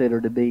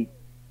consider to be,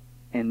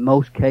 in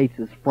most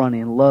cases,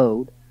 front-end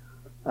load.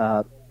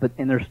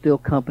 And there's still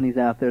companies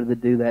out there that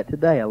do that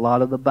today. A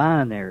lot of the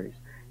binaries.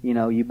 You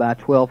know, you buy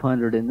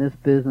 $1,200 in this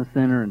business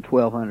center and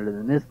 $1,200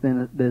 in this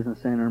business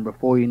center, and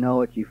before you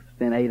know it, you've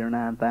spent $8,000 or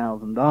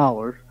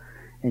 $9,000,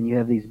 and you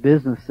have these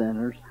business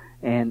centers,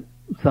 and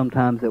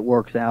sometimes it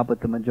works out, but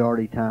the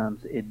majority of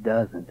times it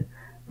doesn't.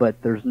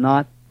 But there's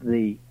not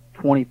the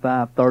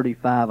 $25,000,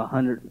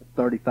 $35,000,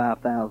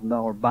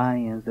 $135,000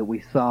 buy-ins that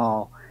we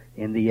saw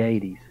in the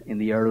 80s, in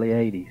the early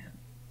 80s.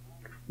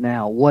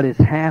 Now, what has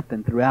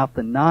happened throughout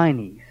the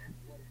 90s,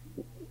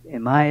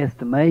 in my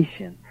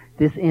estimation,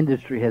 this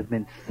industry has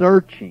been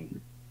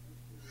searching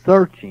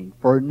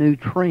for a new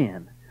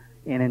trend.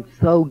 And in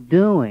so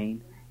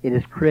doing, it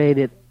has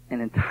created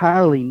an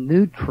entirely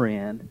new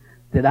trend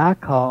that I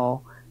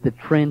call the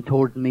trend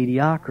towards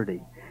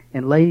mediocrity.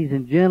 And ladies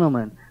and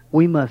gentlemen,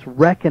 we must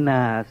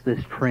recognize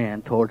this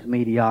trend towards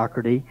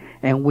mediocrity,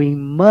 and we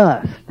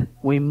must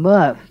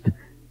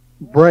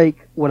break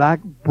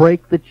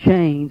the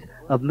chains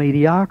of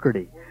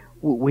mediocrity.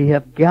 We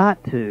have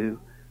got to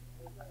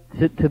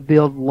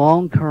build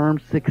long-term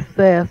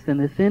success in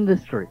this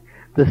industry.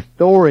 The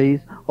stories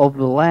over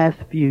the last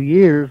few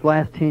years,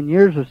 last 10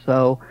 years or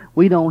so,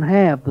 we don't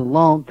have the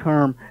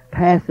long-term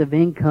passive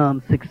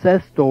income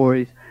success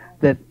stories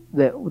that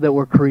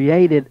were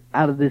created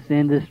out of this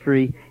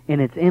industry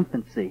in its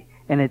infancy.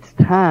 And it's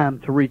time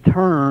to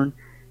return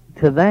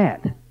to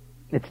that.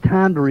 It's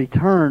time to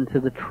return to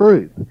the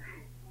truth.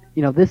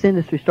 You know, this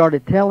industry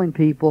started telling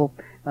people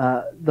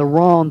the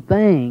wrong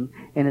thing,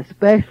 and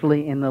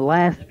especially in the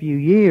last few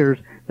years,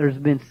 there's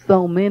been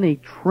so many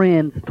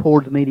trends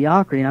towards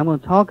mediocrity, and I'm going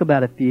to talk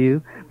about a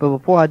few, but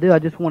before I do, I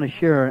just want to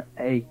share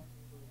a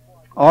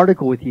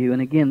article with you.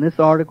 And again, this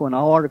article and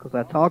all articles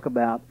I talk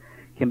about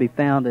can be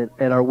found at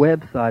our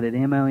website at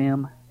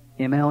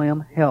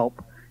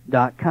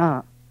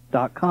mlmhelp.com.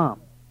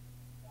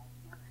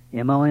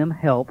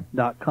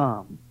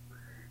 mlmhelp.com.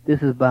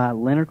 This is by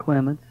Leonard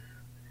Clements.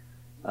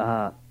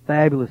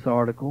 Fabulous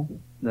article.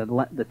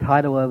 The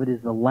title of it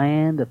is The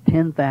Land of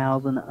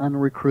 10,000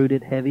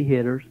 Unrecruited Heavy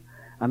Hitters.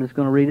 I'm just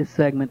going to read a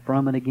segment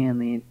from it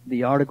again.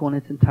 The article in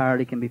its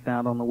entirety can be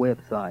found on the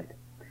website.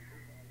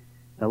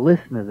 Now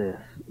listen to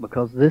this,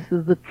 because this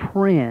is the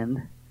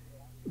trend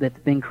that's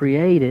been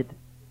created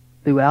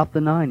throughout the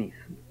 90s.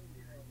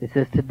 It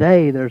says,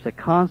 today there's a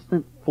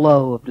constant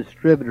flow of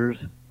distributors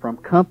from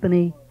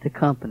company to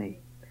company.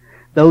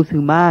 Those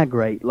who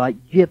migrate like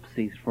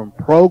gypsies from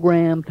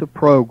program to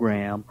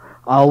program,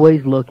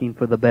 always looking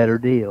for the better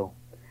deal.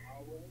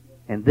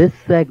 And this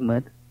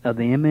segment of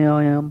the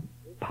MLM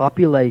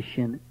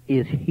population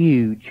is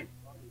huge.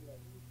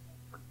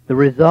 The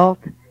result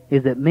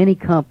is that many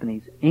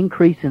companies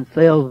increase in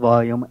sales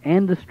volume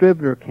and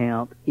distributor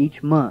count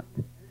each month,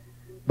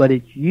 but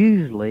it's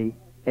usually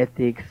at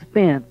the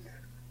expense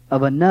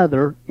of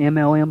another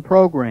MLM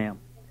program.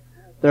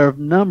 There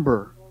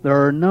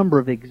are a number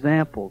of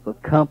examples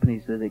of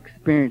companies that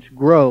experienced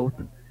growth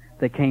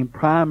that came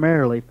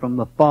primarily from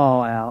the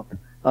fallout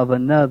of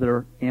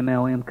another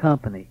MLM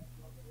company.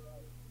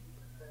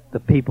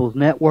 The People's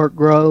Network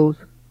grows,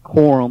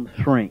 Quorum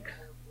shrinks.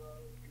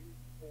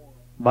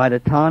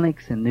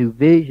 Vitatonics and New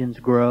Visions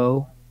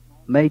grow,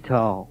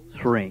 Maytal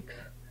shrinks.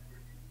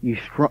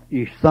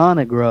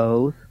 USANA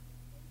grows,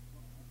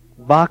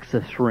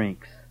 Voxa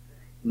shrinks.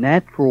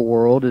 Natural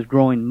World is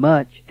growing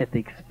much at the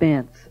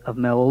expense of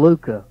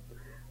Melaleuca.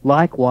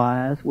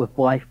 Likewise with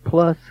Life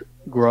Plus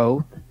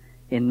growth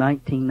in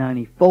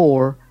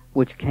 1994,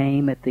 which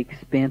came at the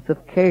expense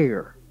of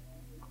Care.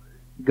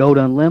 Gold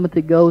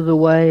Unlimited goes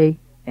away,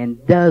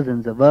 and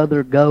dozens of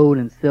other gold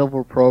and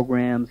silver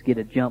programs get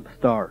a jump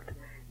start.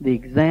 The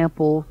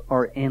examples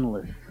are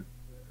endless.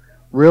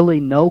 Really,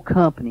 no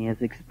company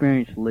has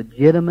experienced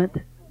legitimate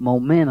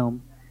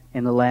momentum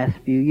in the last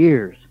few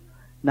years.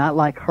 Not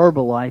like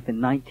Herbalife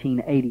in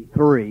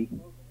 1983,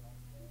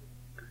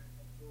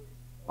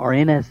 or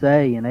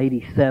NSA in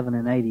 87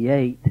 and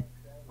 88,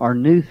 or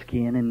New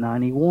Skin in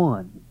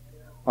 91,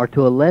 or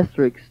to a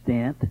lesser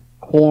extent,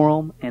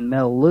 Quorum and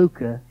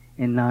Melaleuca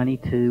in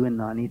 92 and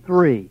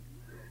 93.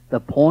 The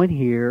point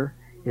here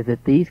is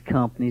that these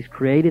companies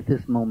created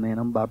this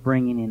momentum by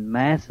bringing in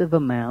massive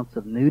amounts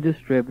of new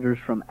distributors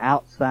from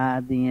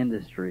outside the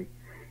industry,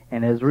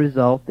 and as a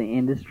result, the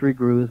industry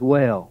grew as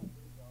well.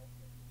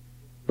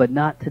 But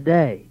not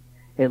today,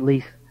 at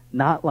least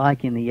not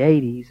like in the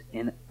 80s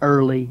and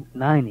early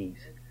 90s.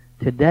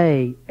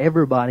 Today,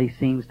 everybody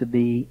seems to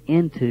be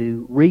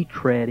into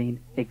retreading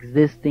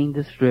existing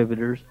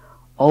distributors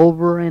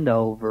over and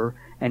over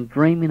and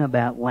dreaming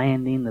about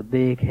landing the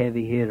big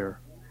heavy hitter.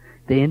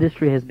 The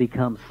industry has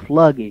become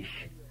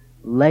sluggish,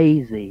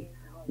 lazy,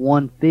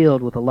 one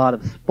filled with a lot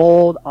of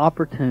spoiled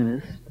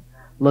opportunists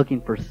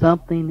looking for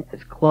something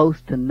as close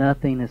to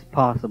nothing as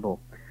possible.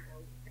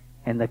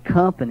 And the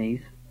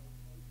companies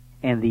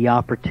and the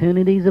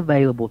opportunities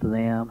available to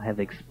them have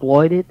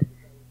exploited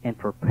and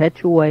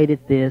perpetuated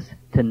this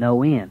to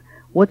no end.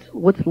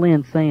 What's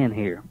Lynn saying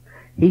here?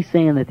 He's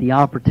saying that the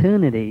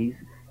opportunities,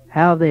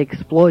 how have they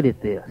exploited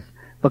this?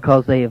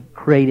 Because they have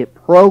created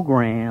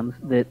programs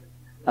that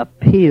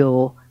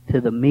appeal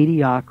to the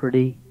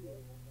mediocrity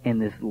in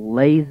this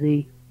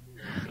lazy,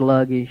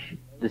 sluggish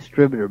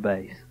distributor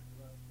base.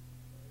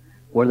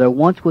 Where there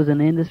once was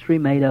an industry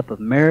made up of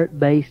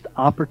merit-based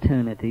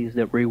opportunities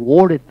that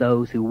rewarded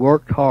those who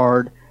worked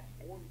hard,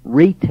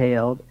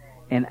 retailed,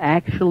 and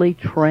actually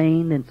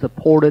trained and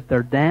supported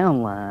their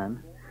downline,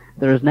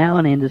 There is now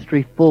an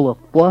industry full of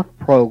fluff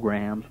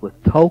programs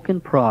with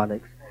token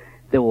products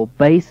that will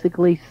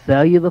basically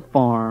sell you the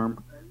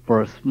farm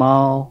for a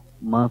small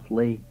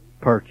monthly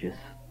purchase.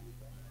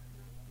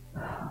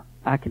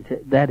 I can tell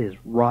that is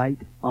right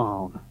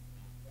on.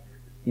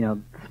 You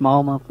know,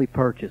 small monthly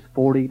purchase,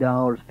 $40,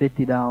 $50,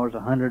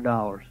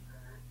 $100.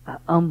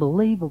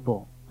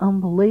 Unbelievable.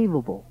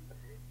 Unbelievable.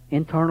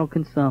 Internal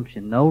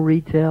consumption, no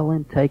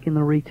retailing, taking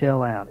the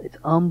retail out. It's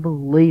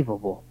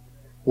unbelievable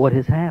what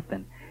has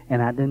happened.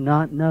 And I do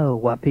not know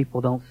why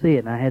people don't see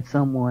it. And I had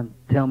someone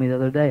tell me the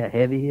other day, a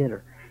heavy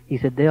hitter. He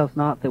said, Dale, it's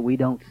not that we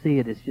don't see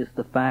it. It's just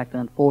the fact,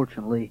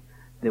 unfortunately,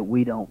 that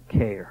we don't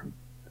care.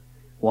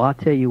 Well, I'll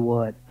tell you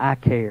what, I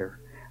care.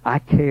 I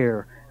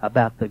care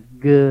about the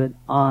good,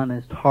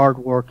 honest,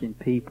 hard-working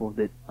people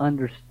that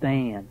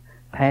understand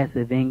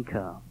passive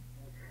income,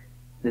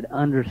 that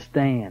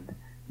understand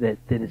that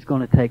it's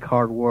going to take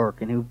hard work,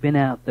 and who've been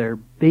out there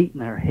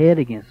beating their head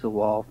against the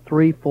wall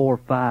 3, 4,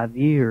 5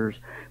 years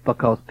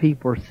because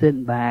people are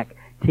sitting back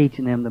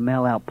teaching them to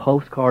mail out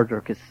postcards or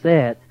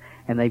cassettes,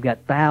 and they've got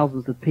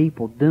thousands of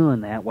people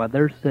doing that while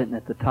they're sitting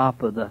at the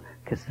top of the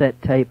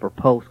cassette tape or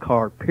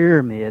postcard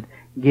pyramid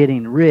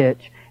getting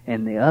rich,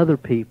 and the other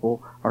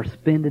people are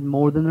spending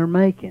more than they're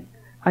making.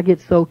 I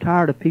get so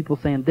tired of people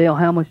saying, Dale,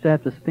 how much do I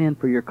have to spend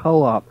for your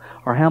co-op?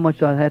 Or how much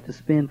do I have to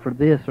spend for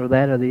this or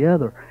that or the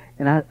other?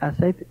 And I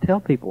tell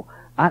people,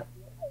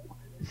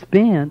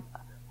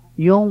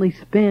 you only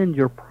spend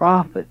your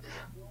profits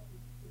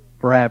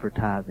for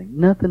advertising.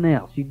 Nothing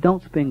else. You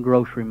don't spend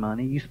grocery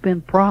money. You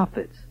spend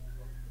profits.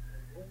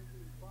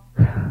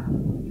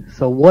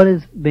 So what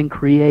has been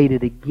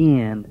created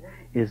again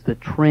is the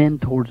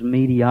trend towards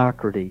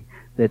mediocrity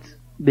that's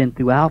been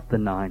throughout the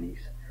 90s.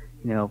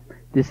 You know,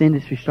 this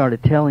industry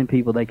started telling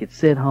people they could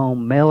sit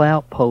home, mail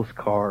out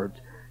postcards,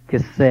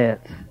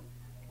 cassettes,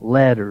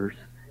 letters,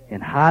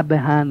 and hide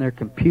behind their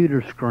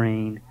computer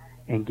screen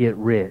and get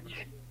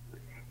rich.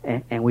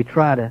 And we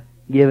try to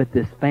give it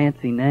this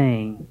fancy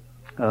name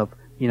of,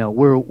 you know,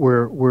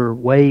 we're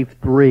wave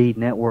 3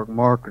 network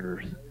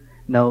marketers.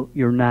 No,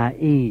 you're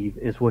naive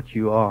is what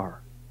you are.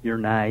 You're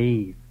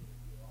naive.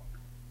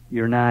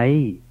 You're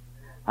naive.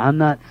 I'm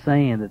not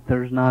saying that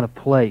there's not a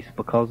place,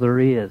 because there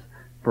is,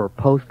 for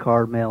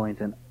postcard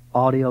mailings and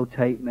audio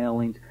tape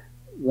mailings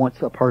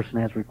once a person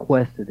has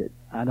requested it.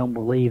 I don't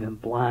believe in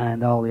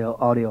blind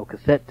audio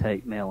cassette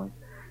tape mailings.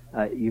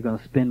 You're going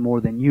to spend more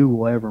than you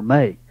will ever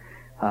make.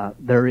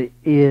 There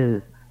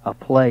is a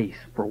place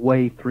for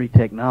Wave 3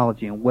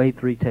 technology, and Wave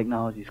 3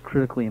 technology is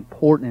critically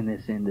important in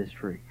this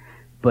industry,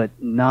 but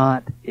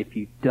not if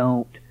you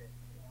don't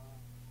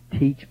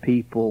teach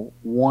people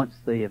once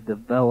they have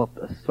developed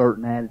a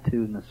certain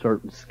attitude and a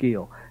certain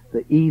skill.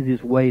 The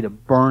easiest way to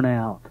burn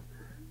out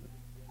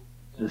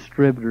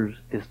distributors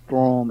is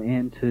throw them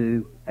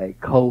into a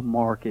cold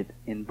market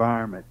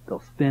environment.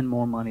 They'll spend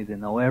more money than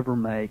they'll ever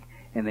make,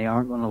 and they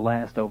aren't going to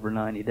last over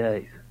 90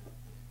 days.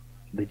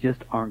 They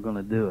just aren't going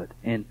to do it.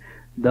 And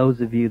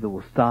those of you that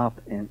will stop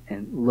and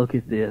look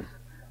at this,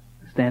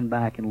 stand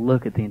back and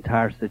look at the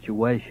entire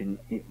situation,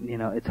 you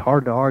know, it's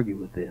hard to argue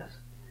with this.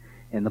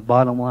 And the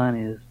bottom line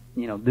is,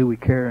 you know, do we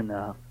care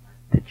enough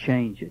to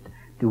change it?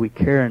 Do we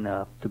care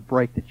enough to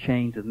break the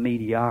chains of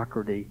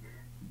mediocrity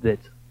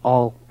that's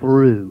all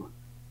through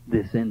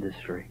this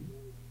industry?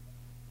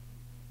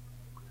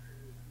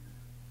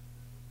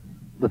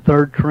 The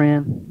third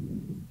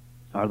trend,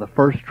 or the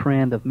first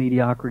trend of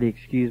mediocrity,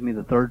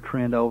 the third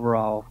trend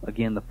overall,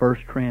 again, the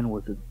first trend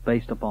was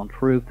based upon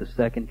truth, the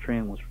second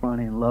trend was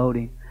front-end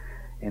loading,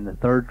 and the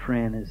third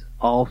trend is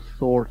all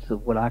sorts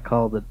of what I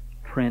call the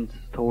trends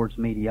towards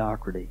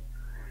mediocrity.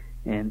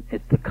 And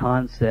it's the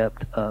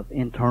concept of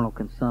internal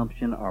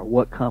consumption, or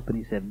what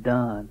companies have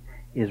done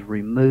is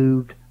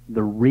removed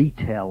the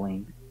retail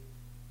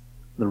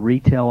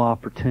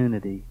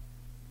opportunity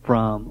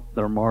from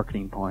their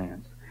marketing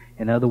plans.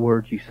 In other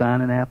words, you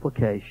sign an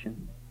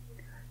application,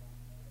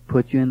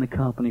 put you in the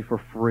company for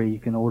free, you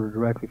can order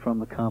directly from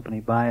the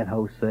company, buy it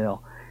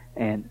wholesale,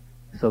 and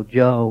so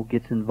Joe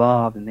gets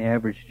involved, and the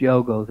average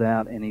Joe goes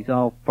out and he's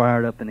all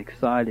fired up and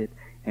excited,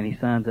 and he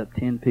signs up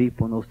 10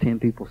 people, and those 10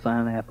 people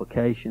sign an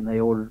application. They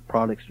order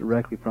products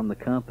directly from the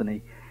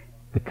company.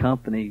 The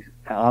company's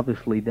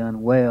obviously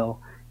done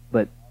well,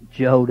 but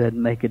Joe doesn't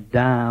make a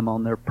dime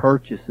on their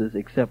purchases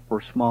except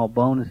for small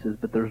bonuses,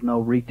 but there's no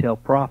retail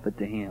profit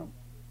to him.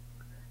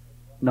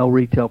 No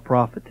retail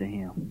profit to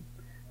him.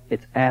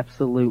 It's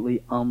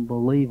absolutely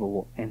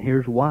unbelievable. And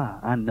here's why.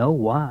 I know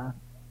why.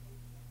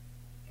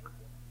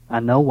 I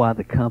know why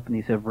the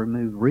companies have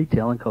removed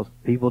retailing, because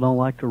people don't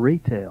like to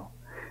retail.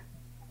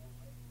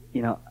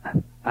 You know,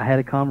 I had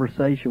a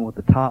conversation with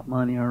the top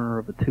money earner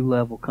of a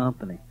 2-level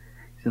company.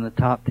 He's in the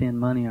top 10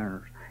 money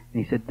earners.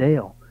 And he said,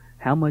 Dale,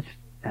 how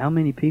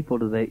many people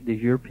does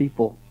your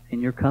people in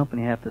your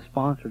company have to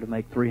sponsor to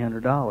make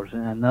 $300?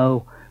 And I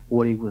know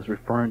what he was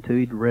referring to.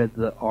 He'd read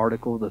the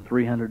article, The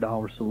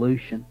 $300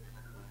 Solution,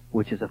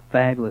 which is a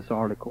fabulous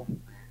article.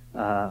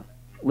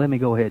 Let me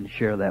go ahead and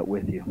share that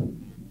with you.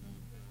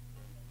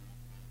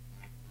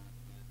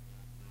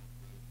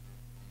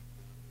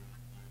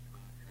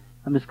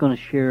 I'm just going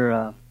to share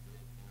a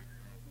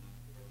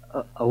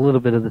little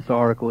bit of this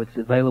article. It's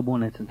available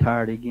in its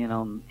entirety again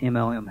on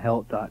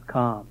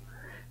MLMHealth.com.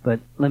 But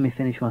let me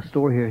finish my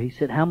story here. He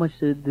said, how much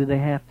do they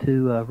have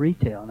to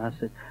retail? And I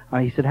said, all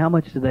right. He said, how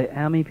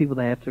many people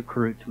do they have to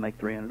recruit to make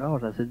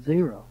 $300? I said,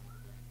 0.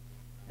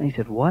 And he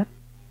said, what?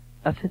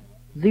 I said,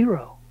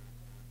 0.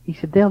 He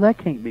said, Dale, that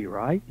can't be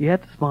right. You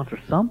have to sponsor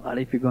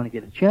somebody if you're going to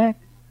get a check.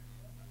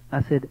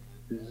 I said,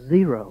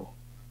 0.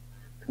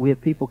 We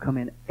have people come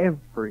in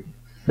every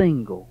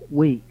single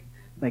week,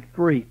 make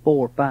 $300,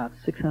 $400, $500,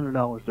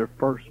 $600 their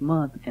first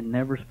month and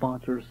never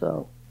sponsor a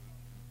soul.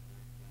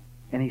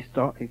 And he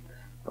stopped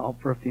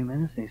for a few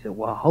minutes and he said,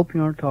 well, I hope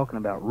you aren't talking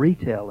about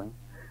retailing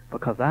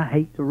because I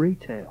hate to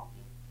retail.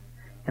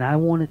 And I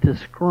wanted to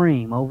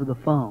scream over the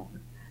phone,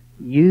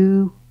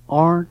 you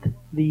aren't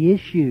the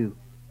issue.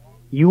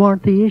 You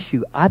aren't the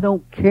issue. I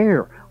don't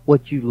care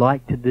what you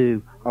like to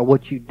do or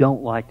what you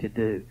don't like to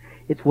do.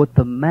 It's what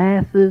the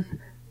masses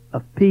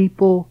of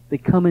people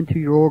that come into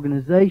your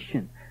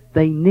organization,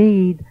 they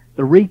need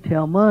the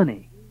retail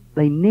money.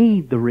 They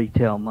need the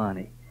retail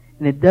money.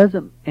 And it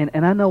doesn't,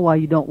 and I know why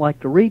you don't like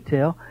to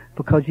retail,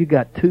 because you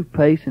got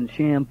toothpaste and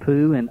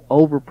shampoo and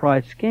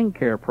overpriced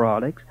skincare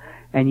products,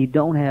 and you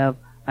don't have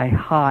a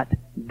hot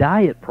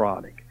diet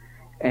product.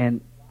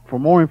 And for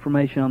more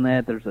information on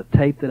that, there's a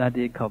tape that I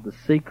did called The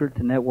Secret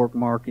to Network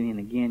Marketing, and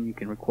again, you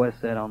can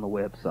request that on the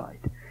website.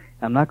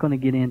 I'm not going to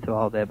get into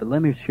all that, but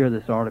let me share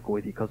this article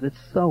with you because it's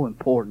so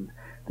important.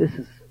 This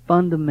is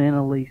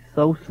fundamentally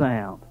so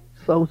sound,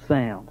 so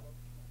sound.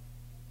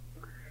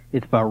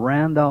 It's by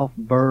Randolph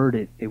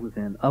Bird. It was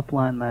in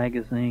Upline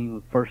magazine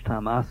the first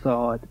time I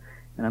saw it,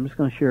 and I'm just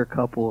going to share a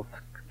couple of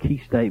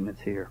key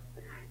statements here.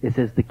 It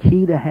says the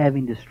key to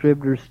having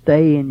distributors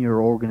stay in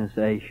your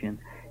organization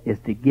is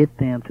to get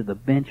them to the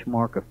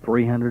benchmark of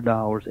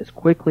 $300 as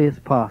quickly as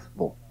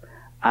possible,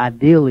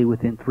 ideally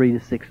within 3 to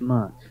 6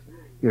 months.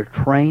 Your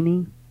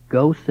training,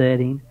 goal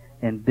setting,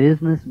 and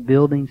business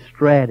building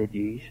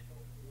strategies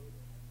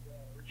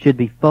should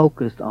be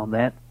focused on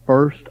that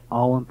first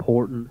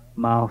all-important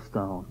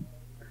milestone.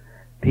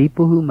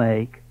 People who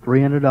make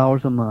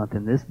 $300 a month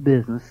in this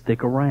business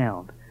stick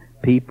around.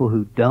 People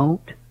who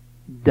don't.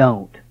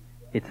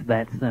 It's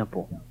that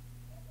simple.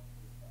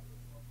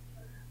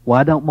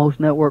 Why don't most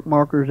network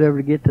marketers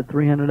ever get to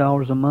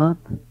 $300 a month?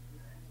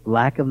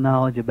 Lack of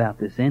knowledge about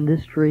this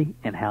industry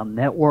and how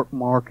network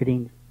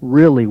marketing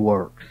really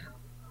works,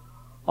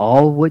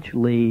 all of which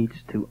leads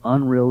to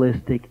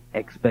unrealistic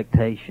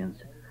expectations.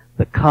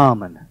 The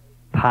common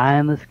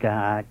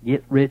pie-in-the-sky,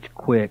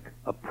 get-rich-quick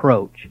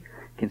approach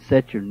can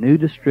set your new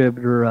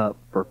distributor up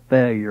for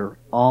failure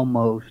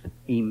almost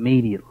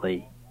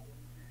immediately.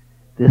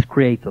 This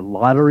creates a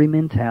lottery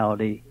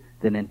mentality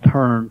that in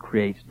turn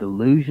creates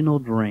delusional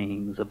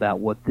dreams about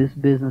what this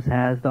business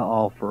has to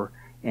offer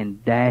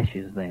and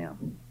dashes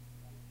them.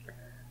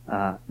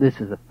 This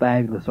is a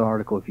fabulous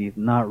article. If you've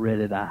not read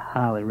it, I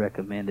highly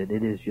recommend it.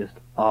 It is just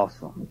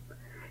awesome.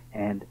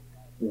 And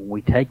when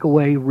we take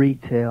away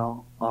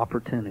retail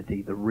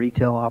opportunity, the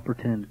retail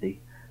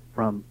opportunity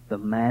from the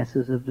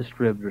masses of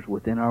distributors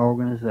within our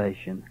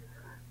organization,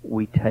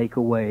 we take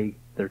away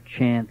their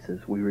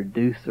chances. We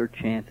reduce their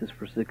chances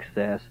for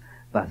success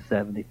by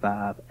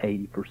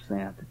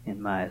 75-80% in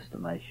my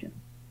estimation.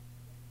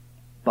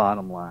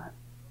 Bottom line.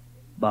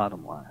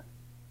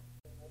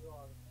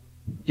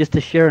 Just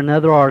to share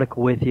another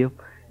article with you,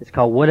 it's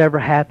called Whatever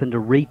Happened to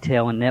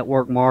Retail and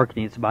Network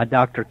Marketing. It's by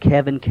Dr.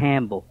 Kevin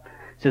Campbell.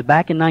 It says,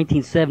 back in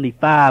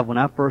 1975, when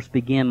I first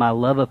began my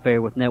love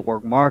affair with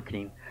network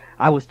marketing,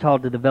 I was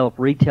taught to develop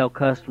retail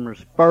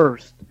customers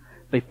first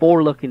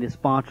before looking to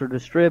sponsor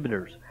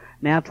distributors.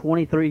 Now,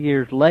 23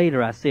 years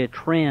later, I see a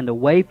trend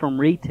away from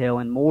retail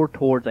and more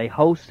towards a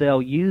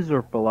wholesale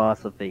user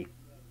philosophy.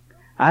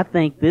 I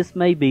think this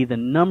may be the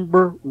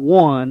number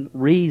one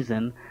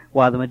reason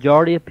why the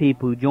majority of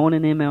people who join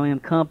an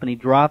MLM company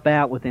drop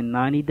out within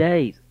 90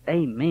 days.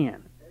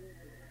 Amen.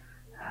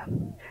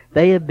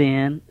 They have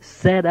been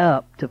set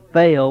up to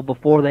fail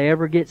before they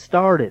ever get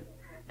started.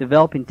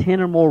 Developing 10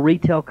 or more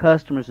retail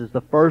customers is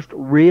the first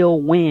real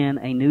win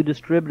a new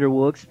distributor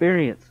will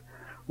experience.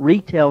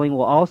 Retailing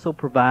will also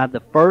provide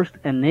the first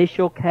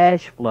initial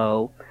cash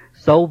flow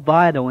so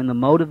vital in the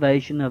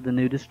motivation of the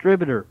new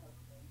distributor.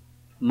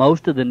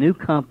 Most of the new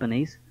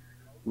companies,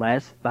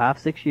 last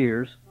 5-6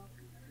 years,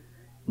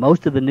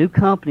 most of the new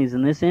companies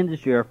in this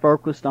industry are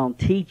focused on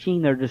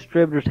teaching their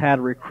distributors how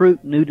to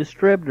recruit new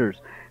distributors.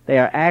 They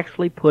are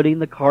actually putting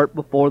the cart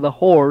before the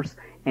horse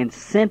and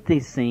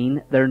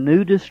sentencing their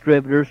new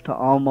distributors to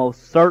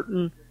almost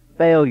certain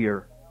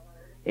failure.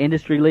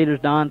 Industry leaders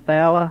Don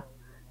Falla,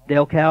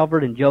 Dale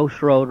Calvert, and Joe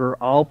Schroeder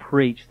all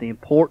preach the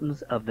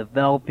importance of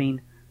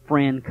developing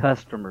friend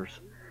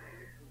customers.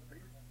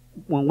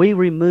 When we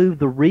remove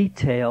the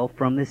retail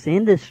from this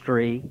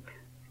industry,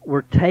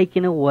 we're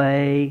taking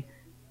away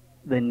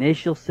the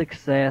initial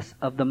success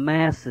of the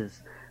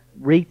masses.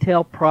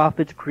 Retail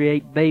profits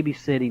create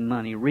babysitting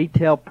money.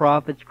 Retail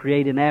profits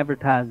create an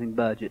advertising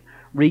budget.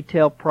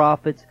 Retail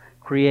profits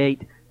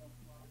create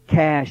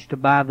cash to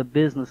buy the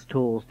business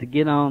tools, to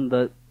get on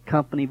the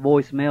company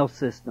voicemail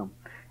system.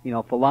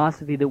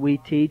 Philosophy that we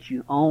teach,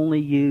 you only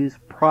use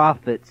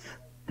profits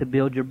to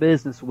build your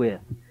business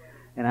with.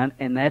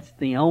 And that's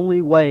the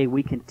only way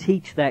we can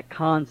teach that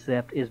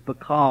concept is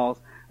because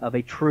of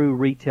a true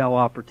retail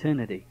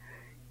opportunity.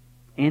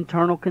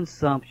 Internal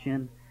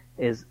consumption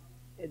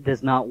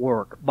does not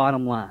work.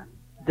 Bottom line,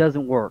 it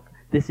doesn't work.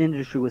 This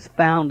industry was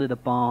founded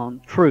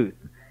upon truth,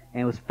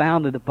 and it was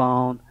founded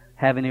upon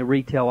having a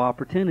retail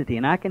opportunity.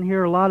 And I can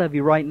hear a lot of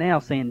you right now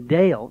saying,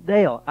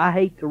 Dale, I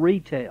hate to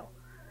retail.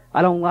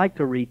 I don't like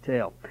to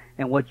retail.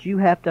 And what you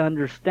have to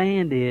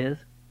understand is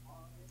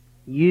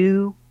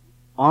you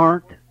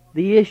aren't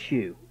the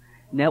issue.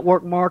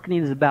 Network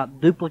marketing is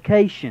about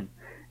duplication.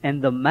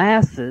 And the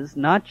masses,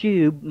 not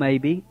you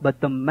maybe,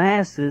 but the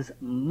masses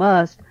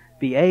must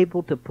be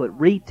able to put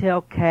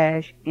retail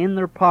cash in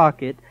their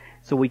pocket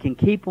so we can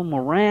keep them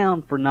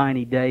around for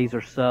 90 days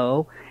or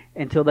so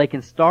until they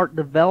can start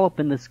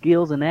developing the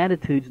skills and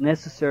attitudes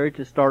necessary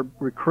to start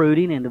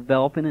recruiting and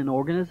developing an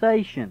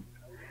organization.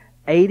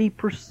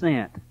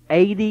 80%,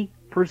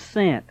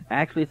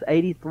 actually it's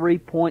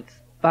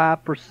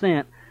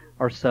 83.5%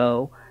 or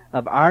so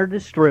of our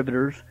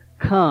distributors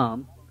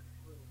come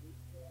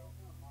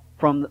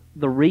from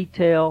the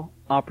retail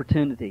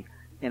opportunity.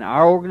 In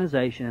our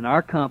organization, in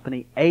our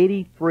company,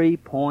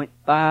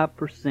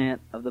 83.5%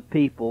 of the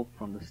people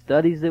from the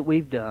studies that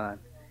we've done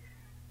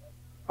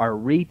are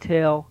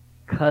retail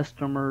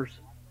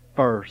customers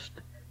first.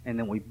 And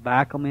then we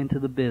back them into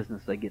the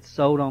business. They get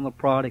sold on the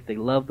product. They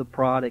love the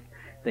product.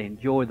 They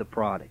enjoy the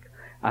product.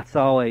 I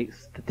saw a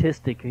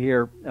statistic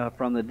here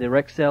from the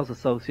Direct Sales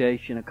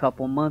Association a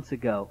couple months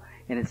ago,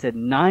 and it said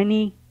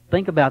 90%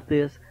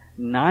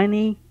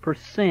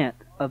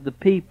 of the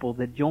people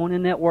that join a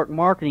network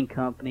marketing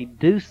company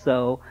do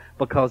so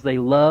because they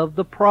love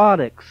the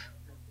products.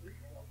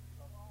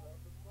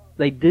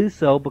 They do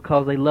so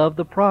because they love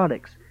the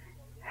products.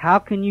 How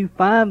can you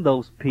find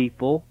those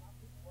people?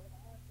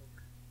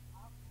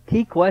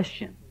 Key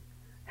question.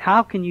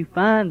 How can you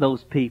find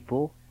those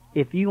people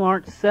if you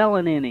aren't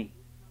selling any?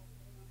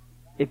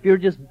 If you're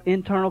just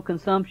internal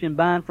consumption,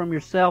 buying from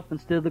yourself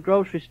instead of the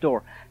grocery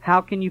store,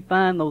 how can you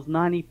find those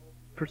 90%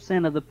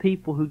 of the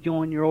people who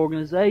join your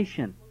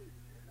organization?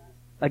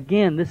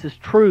 Again, this is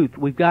truth.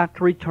 We've got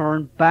to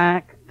return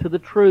back to the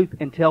truth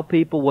and tell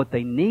people what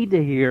they need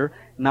to hear,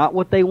 not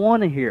what they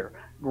want to hear.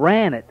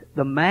 Granted,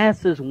 the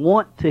masses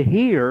want to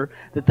hear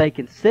that they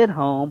can sit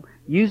home,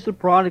 use the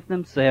product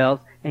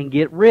themselves, and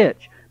get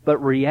rich. But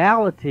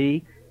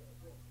reality,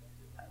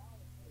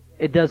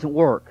 it doesn't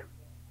work.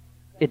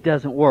 It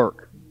doesn't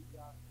work.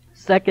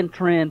 Second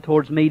trend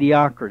towards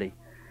mediocrity.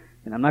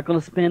 And I'm not going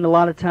to spend a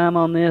lot of time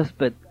on this,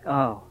 but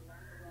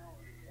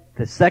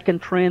the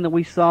second trend that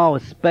we saw,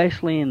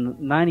 especially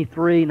in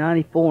 93,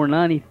 94,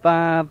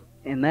 95,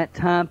 in that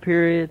time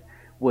period,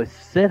 was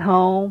sit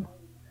home,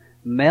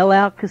 mail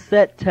out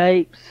cassette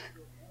tapes,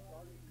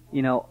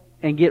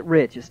 and get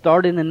rich. It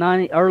started in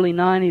the early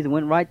 90s and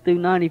went right through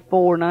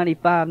 94,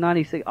 95,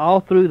 96,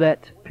 all through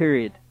that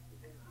period.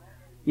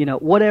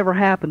 Whatever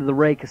happened to the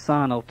Ray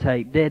Cassano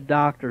tape, Dead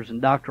Doctors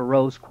and Dr.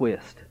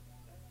 Rosequist?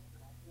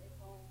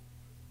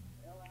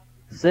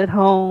 Sit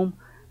home,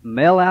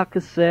 mail out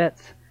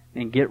cassettes,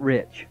 and get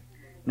rich.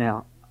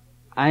 Now,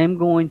 I am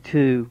going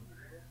to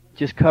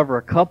just cover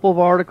a couple of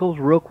articles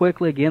real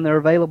quickly. Again, they're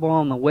available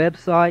on the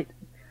website.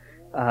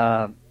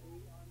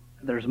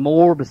 There's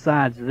more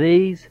besides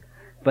these,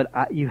 but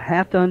you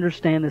have to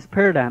understand this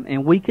paradigm.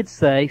 And we could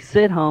say,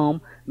 sit home,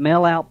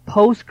 mail out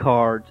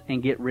postcards,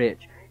 and get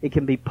rich. It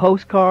can be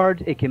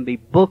postcards, it can be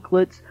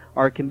booklets,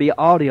 or it can be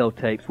audio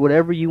tapes.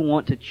 Whatever you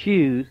want to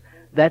choose,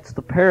 that's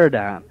the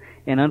paradigm.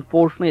 And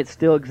unfortunately, it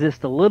still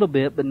exists a little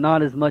bit, but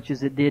not as much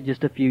as it did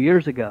just a few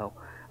years ago.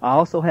 I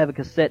also have a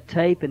cassette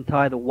tape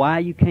entitled Why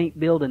You Can't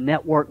Build a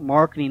Network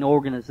Marketing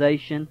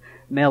Organization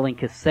Mailing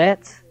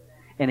Cassettes.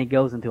 And it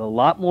goes into a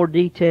lot more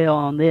detail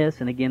on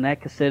this. And again, that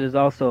cassette is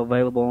also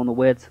available on the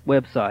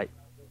website.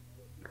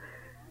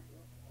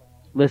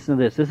 Listen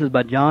to this. This is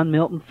by John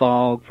Milton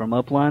Fogg from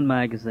Upline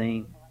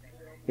Magazine.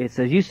 It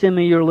says, you send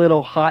me your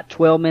little hot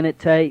 12-minute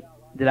tape.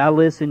 Did I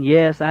listen?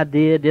 Yes, I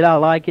did. Did I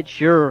like it?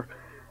 Sure.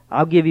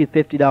 I'll give you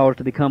 $50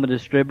 to become a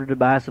distributor to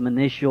buy some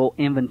initial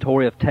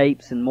inventory of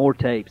tapes and more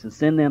tapes and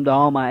send them to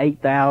all my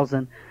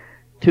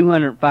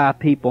 8,205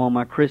 people on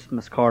my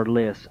Christmas card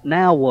list.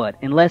 Now what?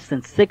 In less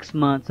than 6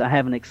 months, I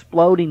have an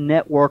exploding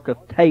network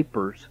of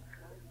tapers,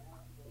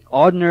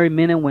 ordinary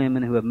men and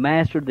women who have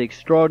mastered the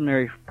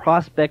extraordinary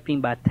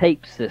prospecting by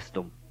tape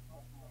system,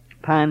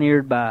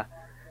 pioneered by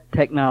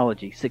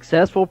technology.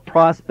 Successful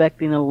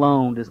prospecting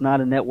alone does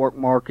not a network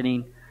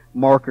marketing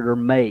marketer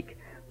make.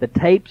 The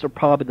tapes are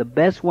probably the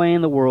best way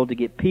in the world to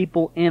get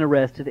people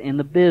interested in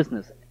the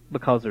business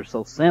because they're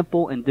so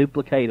simple and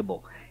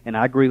duplicatable. And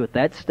I agree with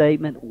that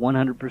statement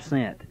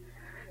 100%.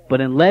 But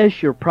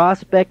unless your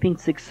prospecting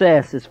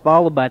success is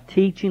followed by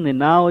teaching the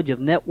knowledge of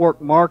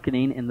network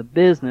marketing in the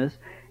business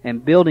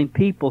and building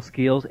people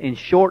skills in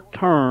short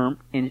term,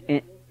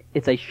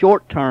 it's a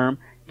short-term,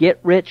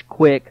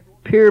 get-rich-quick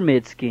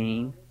pyramid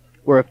scheme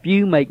where a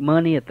few make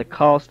money at the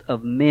cost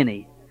of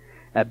many.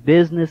 A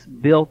business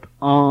built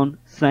on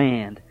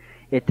sand.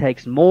 It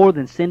takes more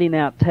than sending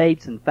out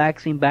tapes and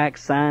faxing back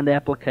signed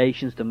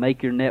applications to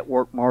make your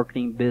network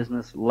marketing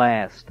business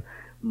last.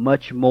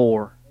 Much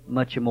more.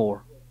 Much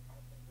more.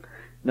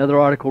 Another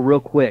article real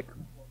quick.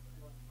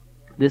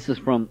 This is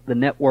from the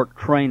Network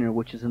Trainer,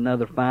 which is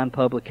another fine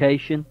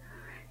publication.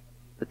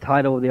 The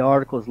title of the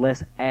article is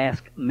Let's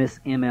Ask Miss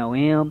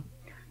MLM.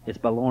 It's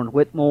by Lauren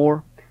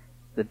Whitmore.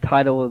 The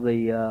title of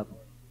the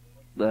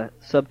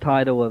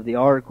subtitle of the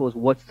article is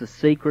What's the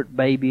Secret,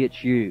 Baby?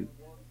 It's You.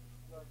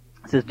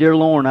 It says, Dear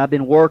Lauren, I've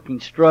been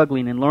working,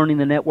 struggling, and learning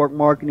the network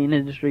marketing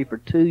industry for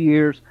 2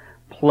 years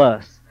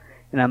plus,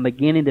 and I'm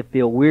beginning to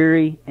feel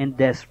weary and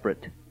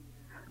desperate.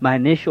 My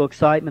initial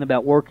excitement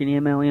about working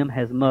MLM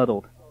has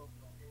muddled.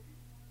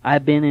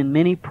 I've been in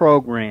many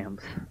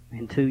programs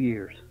in 2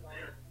 years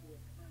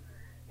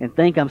and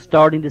think I'm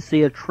starting to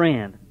see a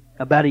trend.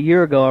 About a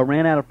year ago, I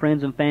ran out of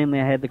friends and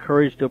family I had the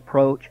courage to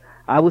approach.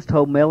 I was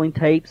told mailing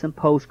tapes and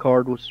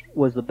postcards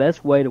was the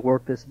best way to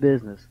work this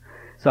business.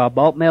 So I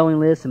bought mailing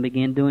lists and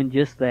began doing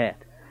just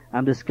that.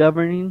 I'm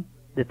discovering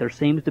that there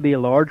seems to be a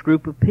large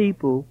group of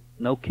people,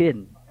 no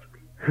kidding,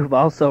 who've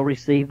also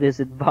received this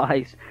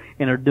advice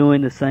and are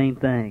doing the same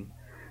thing.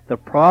 The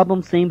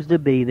problem seems to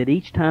be that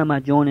each time I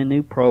join a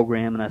new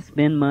program and I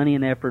spend money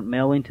and effort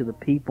mailing to the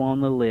people on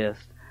the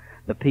list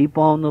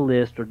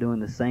are doing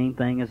the same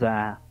thing as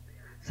I.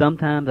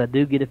 Sometimes I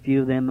do get a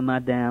few of them in my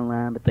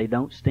downline, but they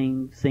don't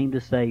seem to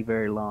stay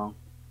very long.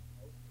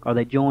 Or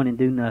they join and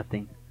do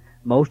nothing.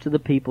 Most of the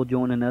people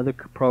join another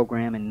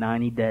program in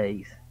 90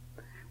 days.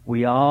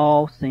 We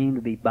all seem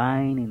to be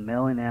buying and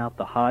mailing out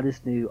the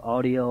hottest new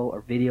audio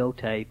or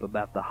videotape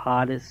about the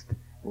hottest,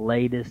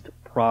 latest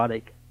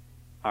product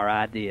or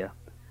idea.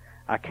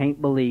 I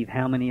can't believe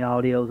how many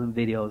audios and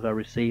videos I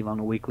receive on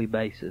a weekly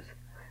basis.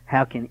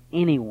 How can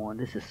anyone,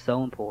 this is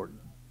so important,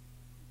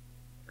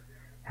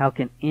 how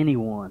can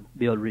anyone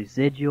build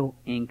residual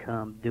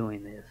income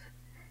doing this?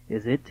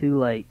 Is it too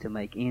late to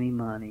make any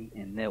money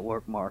in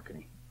network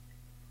marketing?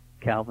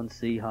 Calvin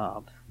C.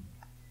 Hobbs.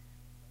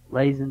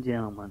 Ladies and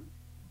gentlemen,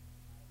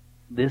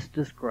 this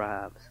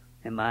describes,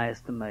 in my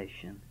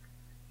estimation,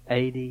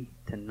 80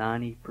 to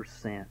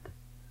 90%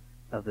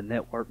 of the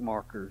network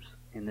marketers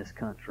in this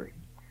country.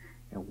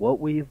 And what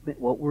we're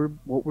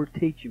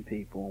teaching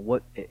people,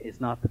 what is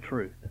not the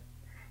truth.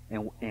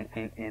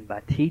 And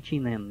by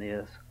teaching them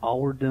this, all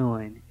we're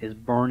doing is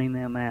burning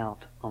them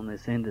out on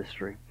this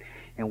industry.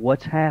 And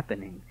what's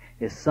happening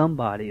is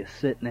somebody is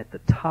sitting at the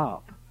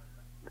top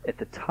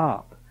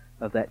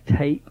of that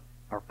tape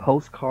or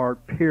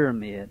postcard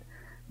pyramid,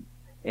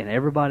 and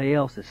everybody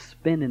else is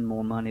spending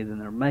more money than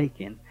they're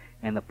making,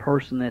 and the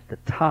person at the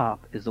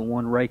top is the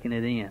one raking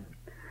it in.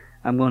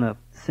 I'm going to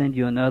send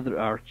you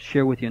another, or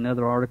share with you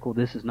another article.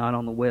 This is not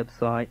on the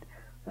website.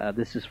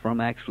 This is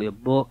from actually a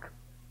book.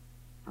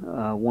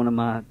 One of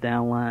my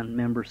downline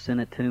members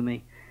sent it to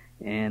me,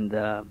 and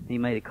he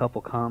made a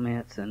couple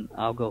comments, and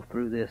I'll go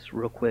through this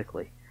real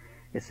quickly.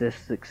 It says,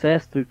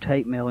 success through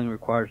tape mailing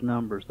requires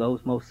numbers.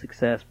 Those most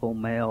successful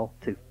mail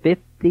to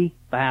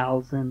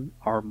 50,000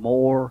 or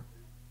more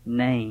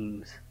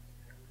names,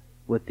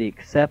 with the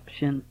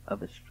expectation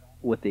of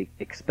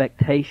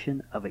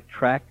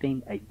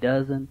attracting a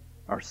dozen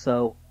or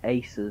so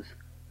aces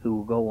who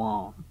will go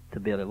on to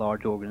build a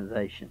large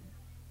organization.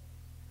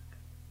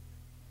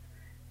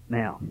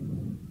 Now,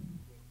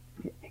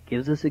 it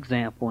gives this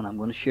example, and I'm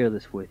going to share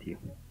this with you.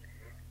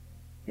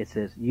 It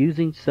says,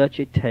 using such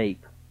a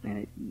tape, and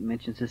it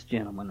mentions this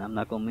gentleman, I'm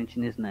not going to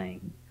mention his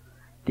name,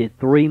 did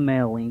 3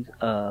 mailings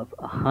of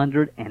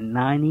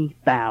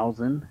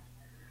 190,000,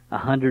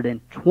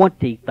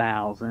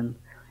 120,000,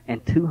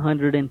 and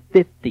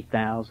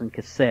 250,000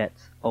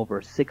 cassettes over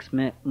a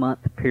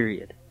 6-month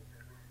period,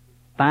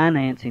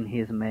 financing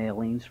his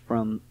mailings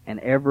from an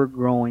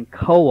ever-growing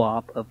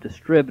co-op of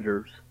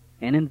distributors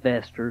and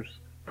investors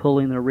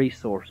pulling their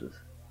resources.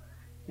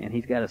 And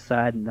he's got a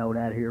side note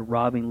out here,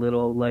 robbing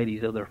little old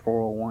ladies of their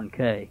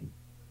 401k.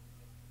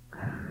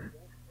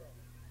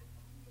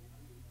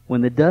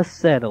 When the dust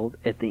settled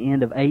at the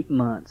end of 8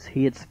 months,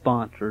 he had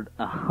sponsored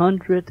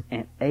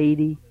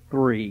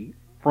 183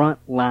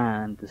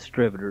 frontline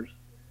distributors,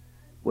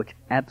 which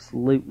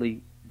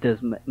absolutely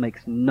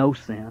makes no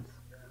sense.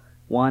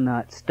 Why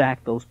not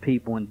stack those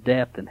people in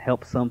depth and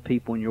help some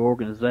people in your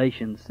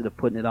organization instead of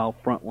putting it all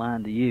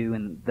frontline to you?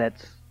 And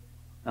that's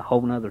a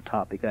whole other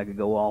topic I could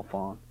go off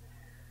on.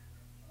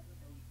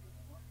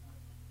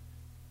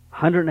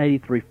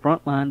 183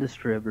 frontline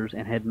distributors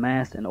and had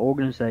amassed an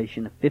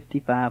organization of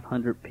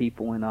 5,500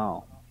 people in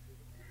all.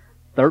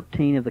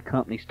 13 of the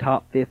company's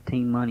top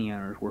 15 money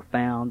earners were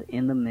found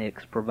in the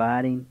mix,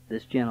 providing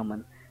this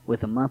gentleman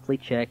with a monthly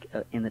check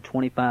in the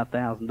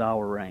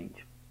 $25,000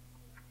 range.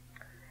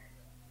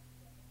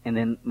 And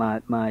then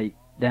my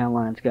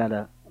downline's got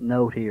a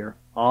note here,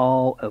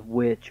 all of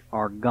which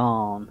are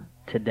gone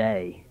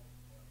today.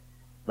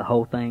 The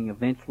whole thing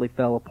eventually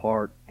fell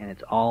apart, and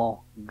it's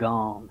all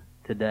gone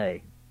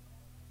today.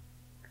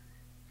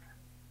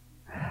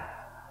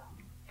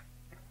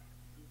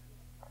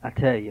 I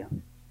tell you,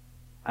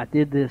 I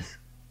did this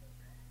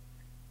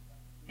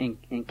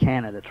in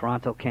Canada,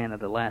 Toronto,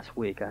 Canada, last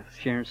week. I was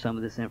sharing some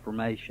of this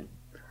information,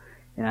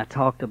 and I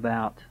talked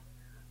about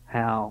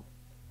how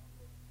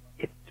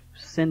if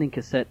sending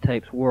cassette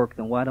tapes work,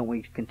 then why don't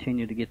we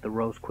continue to get the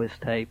Rosequist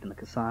tape and the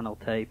Casano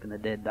tape and the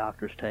Dead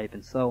Doctors tape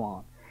and so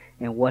on.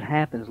 And what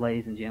happens,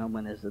 ladies and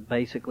gentlemen, is that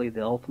basically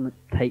the ultimate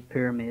tape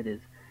pyramid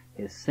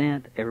is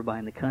sent. Everybody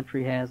in the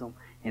country has them.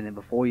 And then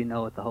before you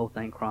know it, the whole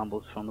thing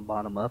crumbles from the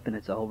bottom up and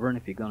it's over. And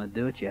if you're going to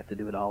do it, you have to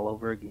do it all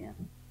over again.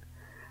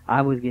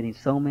 I was getting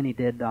so many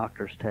Dead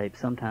Doctors tapes,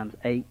 sometimes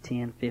 8,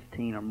 10,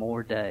 15 or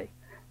more a day,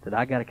 that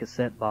I got a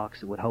cassette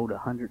box that would hold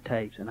 100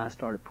 tapes, and I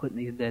started putting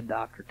these Dead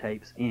Doctor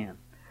tapes in.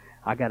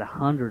 I got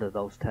 100 of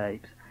those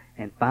tapes,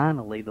 and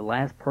finally, the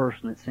last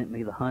person that sent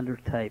me the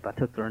 100th tape, I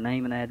took their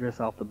name and address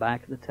off the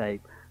back of the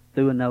tape,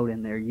 threw a note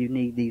in there, "You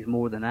need these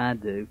more than I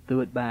do,"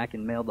 threw it back,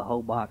 and mailed the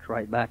whole box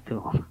right back to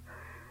them.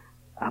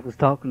 I was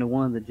talking to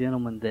one of the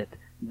gentlemen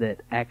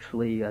that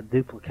actually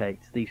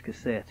duplicates these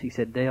cassettes. He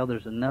said, "Dale,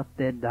 there's enough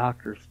Dead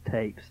Doctors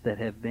tapes that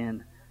have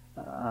been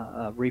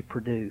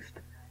reproduced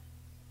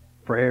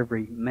for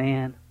every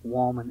man,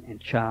 woman, and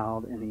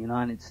child in the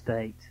United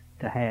States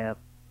to have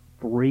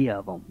 3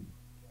 of them.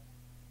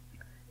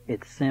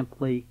 It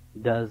simply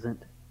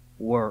doesn't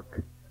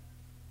work.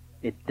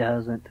 It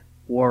doesn't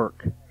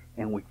work.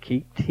 And we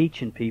keep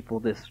teaching people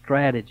this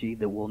strategy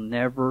that will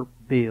never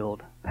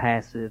build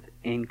passive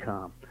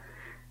income.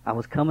 I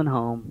was coming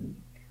home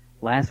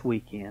last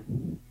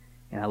weekend,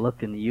 and I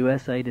looked in the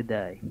USA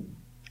Today,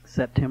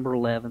 September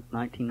 11th,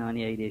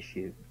 1998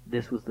 issue.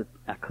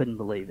 I couldn't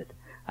believe it.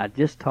 I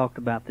just talked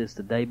about this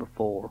the day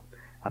before.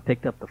 I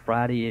picked up the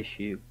Friday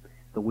issue,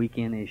 the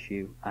weekend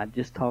issue. I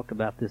just talked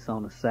about this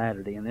on a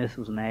Saturday, and this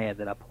was an ad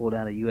that I pulled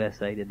out of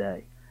USA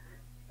Today.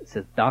 It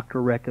says,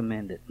 "Doctor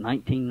recommended,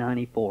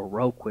 1994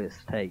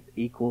 Roquist tape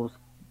equals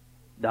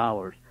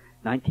dollars.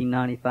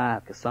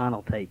 1995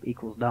 Casano tape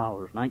equals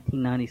dollars.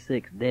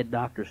 1996 Dead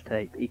Doctors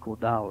tape equals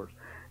dollars.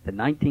 The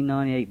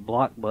 1998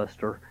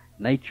 blockbuster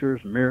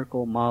Nature's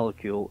Miracle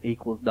Molecule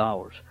equals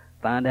dollars.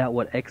 Find out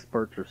what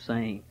experts are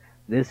saying.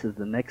 This is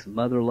the next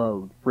mother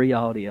lode. Free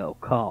audio.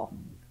 Call."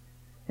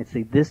 And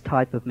see, this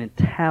type of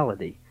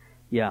mentality,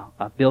 yeah,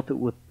 I built it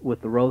with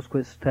the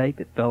Rosequist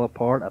tape. It fell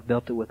apart. I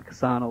built it with the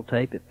Casano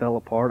tape. It fell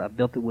apart. I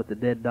built it with the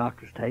Dead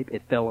Doctors tape.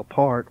 It fell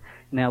apart.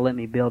 Now let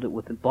me build it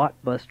with the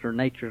blockbuster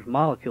Nature's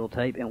Molecule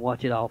tape and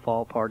watch it all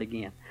fall apart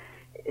again.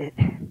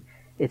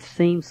 It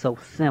seems so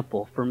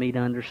simple for me to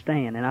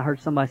understand. And I heard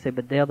somebody say,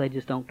 "But Dale, they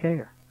just don't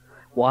care."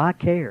 Well, I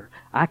care.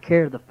 I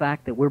care the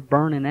fact that we're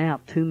burning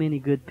out too many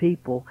good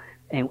people,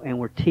 and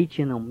we're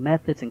teaching them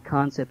methods and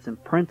concepts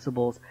and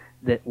principles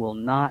that will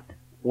not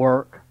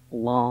work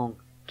long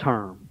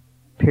term.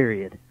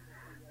 Period.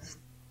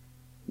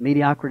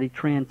 Mediocrity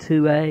trend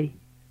 2A,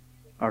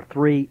 or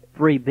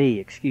 3B,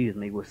 excuse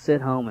me, was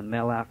sit home and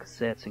mail out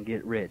cassettes and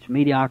get rich.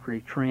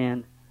 Mediocrity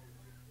trend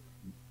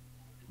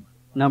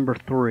number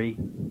 3,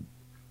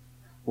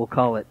 we'll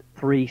call it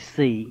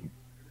 3C,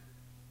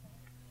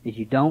 is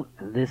you don't,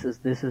 this is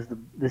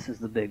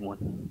the big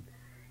one.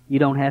 You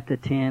don't have to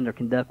attend or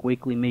conduct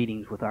weekly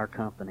meetings with our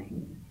company.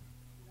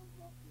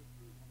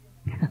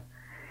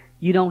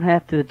 You don't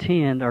have to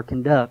attend or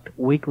conduct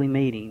weekly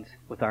meetings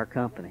with our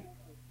company.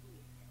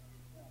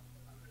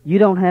 You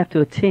don't have to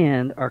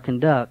attend or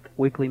conduct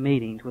weekly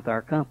meetings with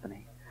our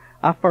company.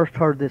 I first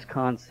heard this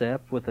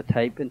concept with a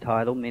tape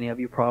entitled, many of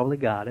you probably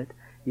got it,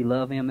 "You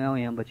love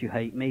MLM, but you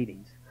hate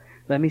meetings."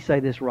 Let me say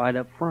this right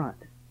up front.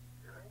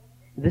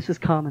 This is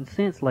common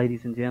sense,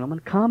 ladies and gentlemen.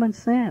 Common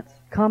sense.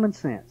 Common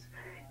sense.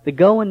 The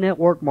goal in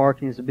network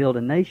marketing is to build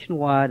a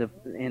nationwide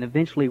and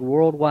eventually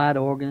worldwide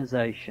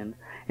organization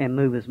and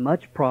move as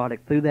much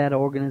product through that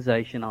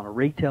organization on a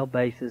retail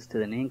basis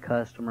to an end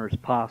customer as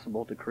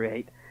possible to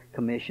create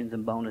commissions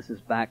and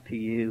bonuses back to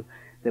you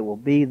that will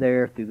be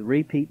there through the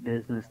repeat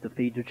business to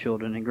feed your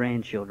children and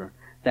grandchildren.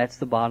 That's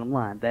the bottom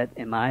line. That,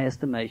 in my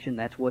estimation,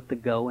 that's what the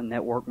goal in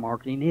network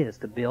marketing is,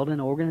 to build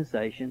an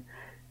organization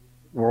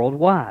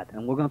worldwide.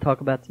 And we're going to talk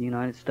about the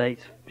United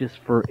States just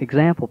for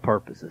example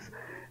purposes.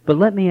 But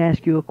let me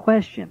ask you a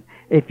question.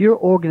 If your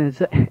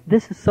organization,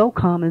 this is so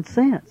common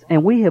sense,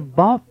 and we have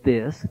bought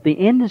this, the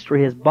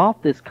industry has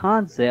bought this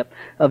concept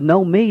of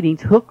no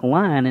meetings, hook,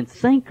 line, and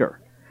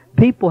sinker.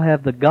 People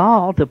have the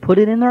gall to put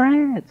it in their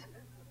ads.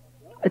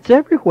 It's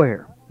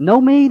everywhere. No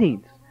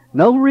meetings,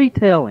 no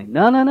retailing,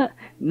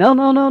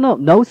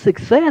 no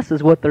success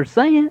is what they're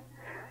saying.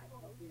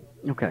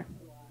 Okay.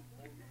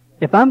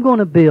 If I'm going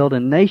to build a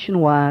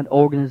nationwide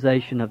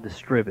organization of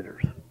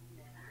distributors,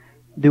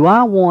 do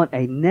I want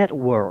a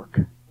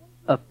network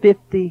of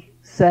 50,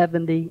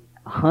 70,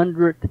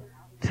 100,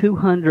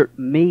 200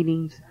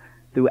 meetings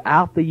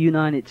throughout the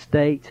United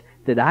States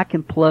that I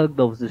can plug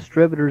those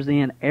distributors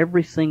in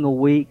every single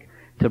week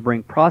to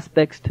bring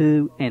prospects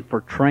to and for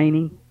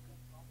training,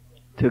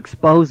 to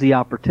expose the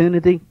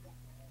opportunity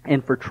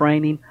and for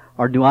training,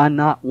 or do I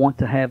not want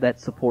to have that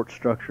support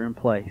structure in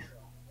place?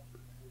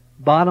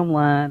 Bottom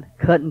line,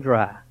 cut and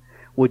dry.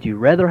 Would you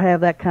rather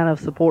have that kind of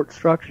support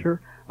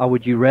structure, or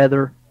would you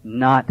rather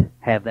not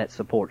have that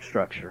support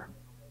structure?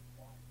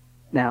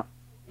 Now,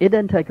 It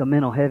doesn't take a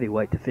mental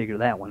heavyweight to figure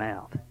that one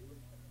out.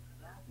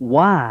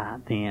 Why,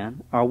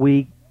 then,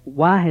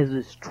 why has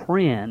this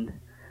trend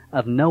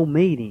of no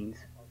meetings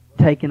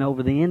taken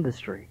over the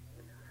industry?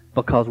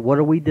 Because what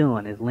are we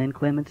doing? As Lynn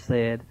Clements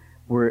said,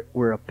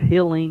 we're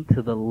appealing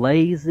to the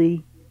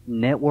lazy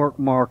network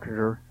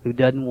marketer who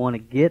doesn't want to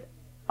get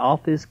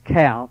off his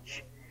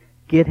couch,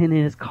 get in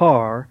his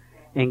car,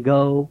 and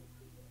go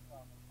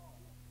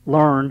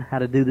learn how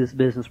to do this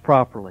business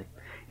properly.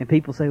 And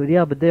people say, well,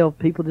 yeah, but Dale,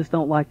 people just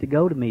don't like to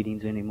go to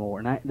meetings anymore.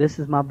 And this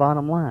is my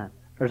bottom line.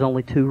 There's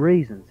only two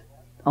reasons.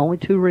 Only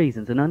two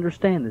reasons. And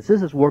understand this.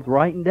 This is worth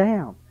writing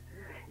down.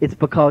 It's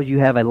because you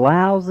have a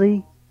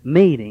lousy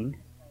meeting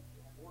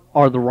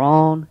or the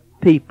wrong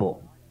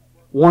people.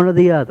 One or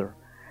the other.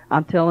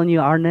 I'm telling you,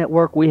 our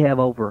network, we have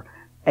over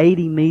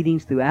 80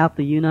 meetings throughout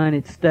the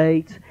United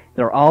States.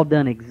 They're all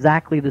done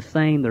exactly the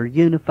same. They're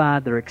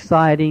unified. They're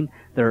exciting.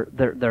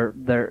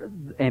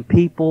 And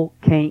people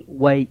can't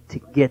wait to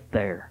get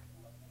there.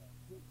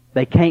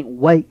 They can't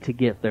wait to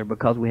get there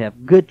because we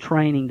have good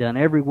training done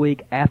every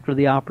week after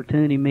the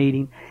opportunity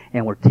meeting,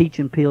 and we're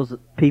teaching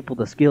people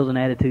the skills and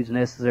attitudes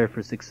necessary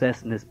for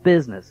success in this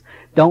business.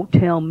 Don't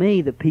tell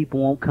me that people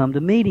won't come to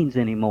meetings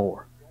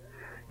anymore.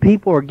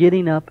 People are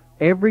getting up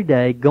every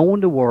day,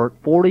 going to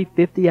work 40,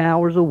 50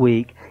 hours a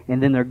week,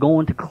 and then they're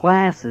going to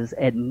classes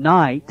at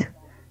night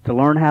to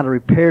learn how to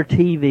repair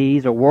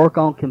TVs or work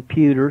on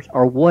computers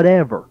or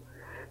whatever.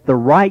 The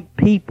right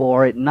people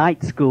are at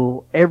night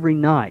school every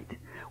night.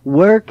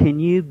 Where can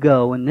you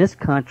go in this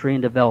country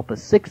and develop a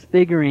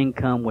six-figure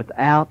income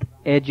without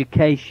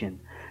education?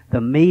 The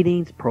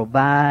meetings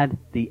provide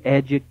the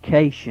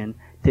education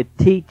to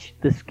teach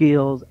the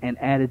skills and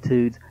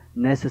attitudes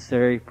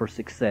necessary for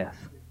success.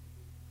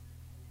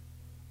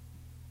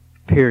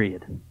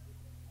 Period.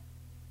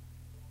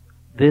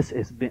 This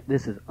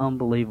is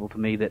unbelievable to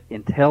me that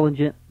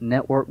intelligent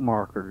network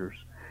marketers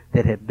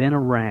that have been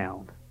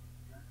around,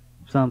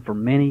 some for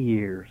many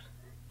years,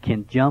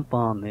 can jump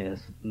on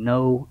this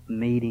no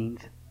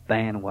meetings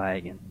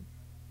bandwagon.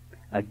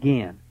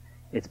 Again,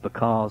 it's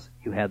because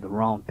you had the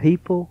wrong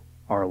people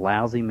or a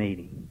lousy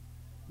meeting.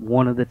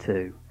 One of the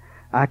two.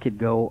 I could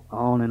go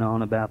on and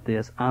on about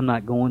this. I'm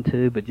not going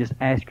to, but just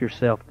ask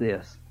yourself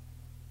this.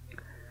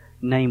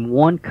 Name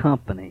one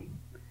company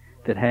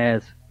that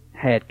has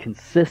had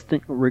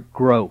consistent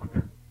growth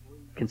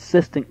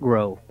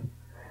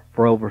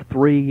for over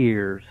 3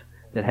 years,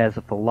 that has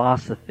a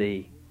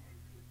philosophy,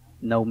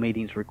 no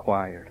meetings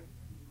required.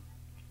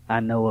 I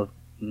know of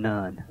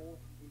none.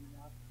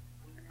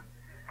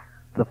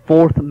 The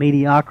fourth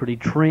mediocrity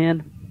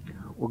trend,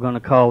 we're going to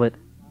call it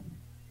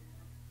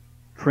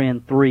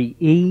Trend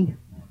 3E,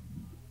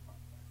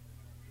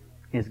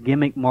 is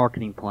gimmick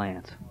marketing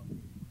plans.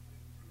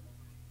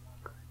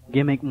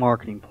 Gimmick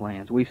marketing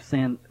plans. We've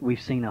seen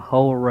a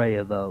whole array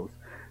of those,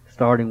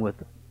 starting with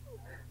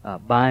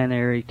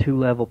binary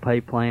 2-level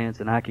pay plans,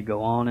 and I could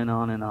go on and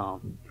on and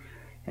on.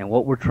 And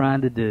what we're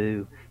trying to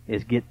do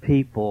is get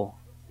people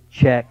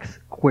checks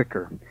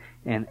quicker.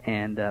 And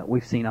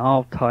we've seen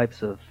all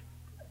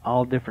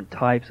different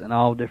types and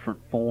all different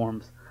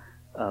forms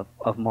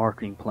of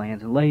marketing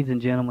plans. And ladies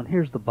and gentlemen,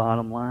 here's the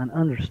bottom line.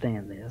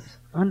 Understand this.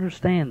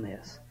 Understand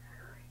this.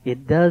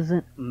 It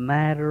doesn't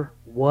matter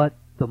what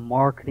the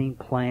marketing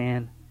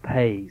plan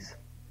pays.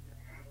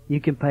 You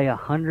can pay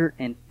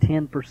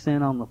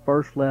 110% on the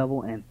first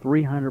level and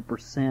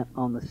 300%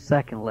 on the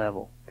second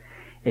level.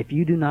 If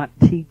you do not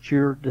teach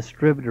your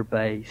distributor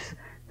base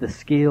the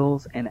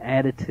skills and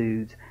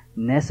attitudes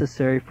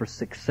necessary for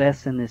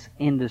success in this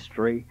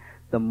industry,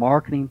 the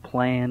marketing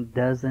plan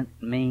doesn't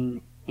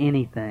mean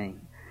anything.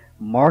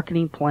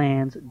 Marketing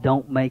plans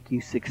don't make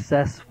you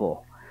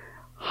successful.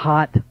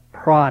 Hot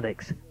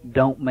products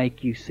don't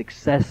make you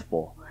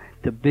successful.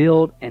 To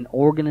build an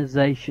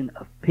organization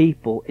of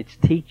people, it's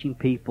teaching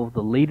people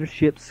the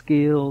leadership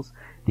skills,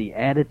 the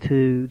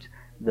attitudes,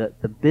 the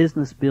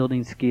business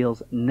building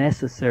skills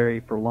necessary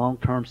for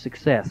long-term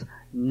success.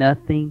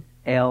 Nothing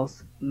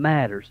else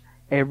matters.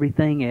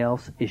 Everything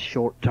else is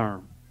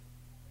short-term.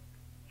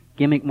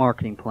 Gimmick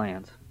marketing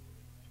plans.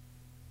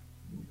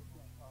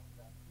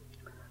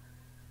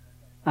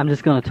 I'm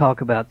just going to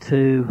talk about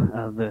two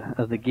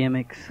of the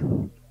gimmicks.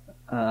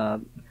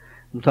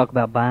 We'll talk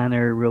about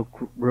binary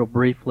real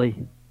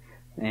briefly,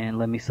 and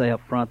let me say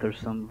up front, there's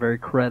some very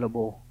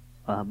credible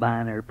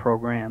binary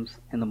programs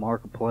in the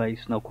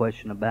marketplace, no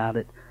question about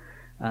it.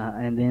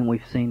 And then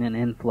we've seen an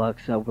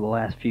influx over the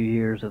last few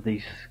years of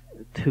these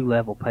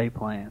 2-level pay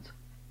plans.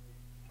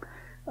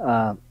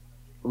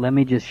 Let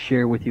me just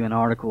share with you an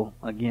article.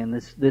 Again,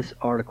 this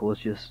article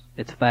is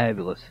it's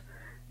fabulous.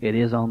 It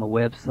is on the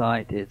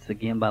website. It's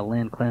again by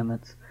Lynn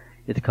Clements.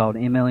 It's called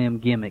MLM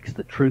Gimmicks,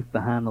 the truth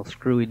behind those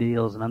screwy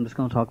deals. And I'm just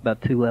going to talk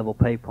about 2-level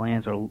pay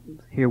plans, or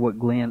hear what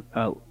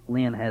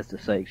Lynn has to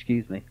say,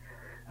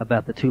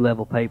 about the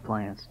 2-level pay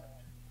plans.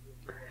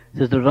 It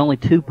says there's only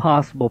 2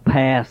 possible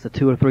paths a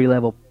 2 or 3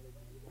 level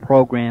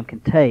program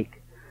can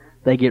take.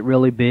 They get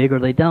really big or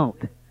they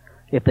don't.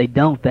 If they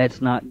don't,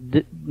 that's not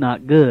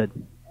good.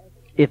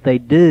 If they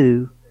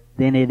do,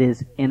 then it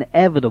is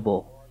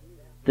inevitable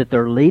that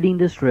their leading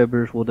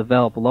distributors will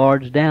develop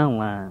large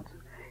downlines.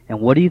 And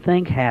what do you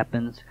think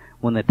happens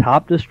when the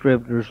top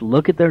distributors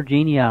look at their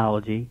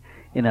genealogy,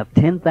 and of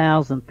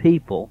 10,000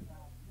 people,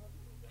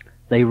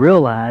 they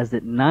realize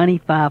that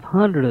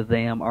 9,500 of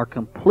them are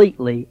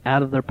completely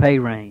out of their pay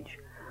range?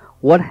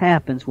 What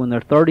happens when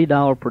their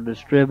 $30 per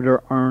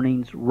distributor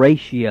earnings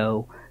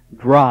ratio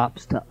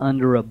drops to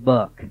under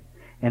 $1,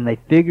 and they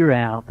figure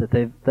out that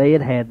if they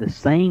had the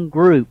same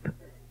group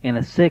in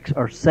a 6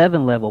 or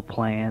 7 level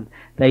plan,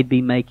 they'd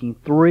be making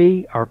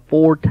 3 or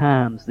 4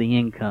 times the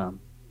income?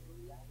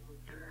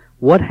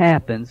 What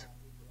happens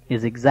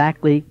is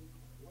exactly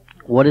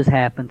what has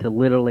happened to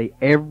literally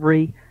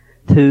every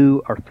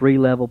 2 or 3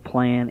 level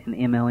plan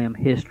in MLM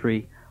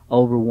history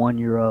over 1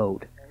 year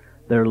old.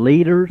 Their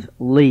leaders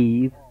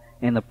leave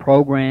and the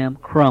program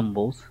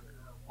crumbles,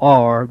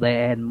 or they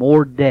add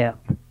more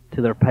depth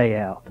to their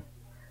payout.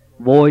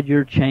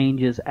 Voyager,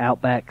 Changes,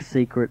 Outback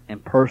Secret,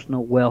 and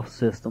Personal Wealth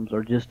Systems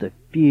are just a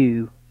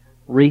few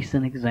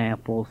recent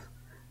examples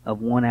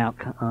of one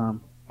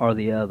outcome or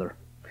the other.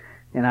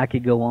 And I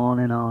could go on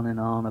and on and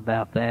on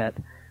about that.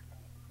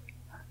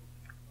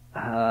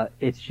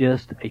 It's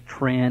just a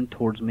trend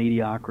towards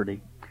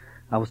mediocrity.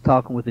 I was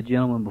talking with a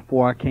gentleman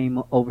before I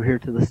came over here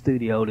to the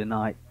studio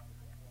tonight,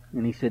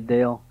 and he said,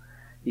 Dale,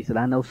 he said,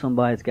 I know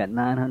somebody that's got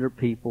 900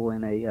 people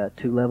in a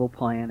 2-level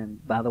plan,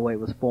 and by the way, it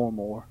was 4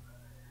 more.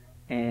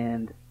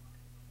 And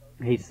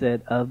he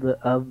said, of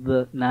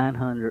the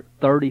 900,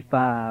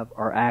 35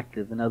 are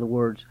active. In other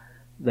words,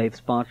 they've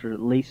sponsored at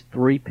least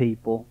 3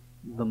 people,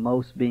 the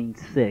most being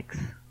 6,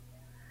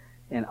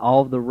 and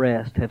all of the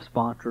rest have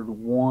sponsored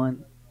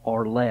 1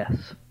 or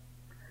less.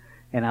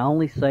 And I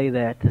only say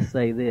that to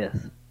say this.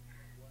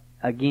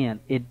 Again,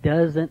 it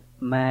doesn't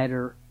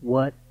matter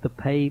what the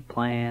pay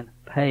plan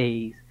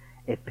pays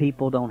if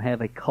people don't have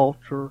a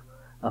culture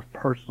of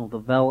personal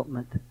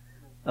development,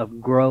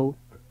 of growth,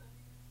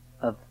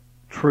 of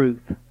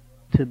truth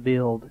to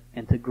build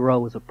and to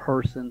grow as a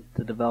person,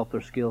 to develop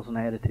their skills and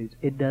attitudes.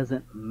 It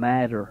doesn't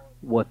matter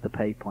what the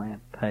pay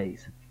plan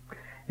pays.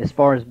 As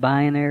far as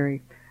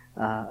binary,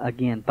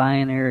 again,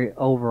 binary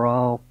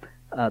overall,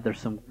 there's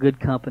some good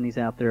companies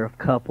out there, a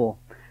couple,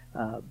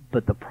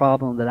 but the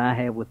problem that I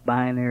have with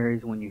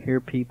binaries, when you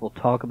hear people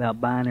talk about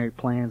binary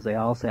plans, they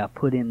all say, I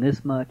put in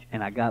this much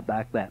and I got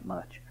back that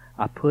much.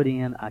 I put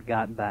in, I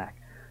got back.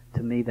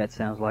 To me, that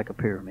sounds like a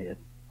pyramid.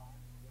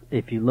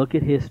 If you look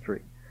at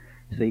history,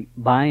 see,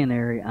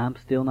 binary, I'm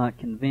still not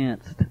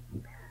convinced.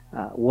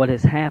 What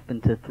has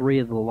happened to 3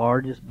 of the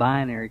largest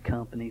binary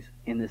companies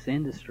in this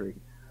industry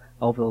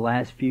over the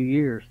last few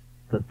years,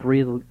 the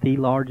 3 of the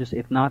largest,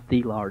 if not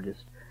the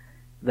largest,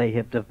 they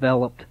have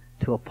developed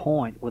to a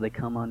point where they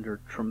come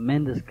under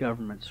tremendous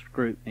government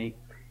scrutiny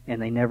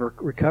and they never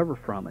recover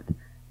from it.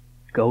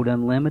 Gold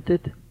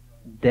Unlimited,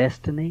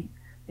 Destiny,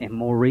 and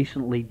more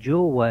recently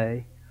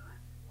Jewelway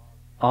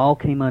all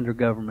came under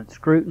government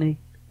scrutiny,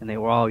 and they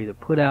were all either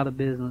put out of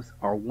business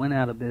or went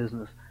out of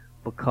business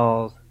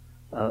because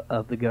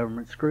of the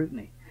government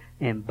scrutiny.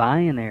 And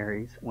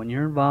binaries, when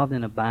you're involved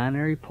in a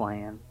binary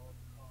plan,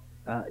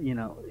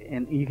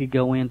 and you could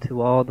go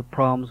into all the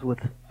problems with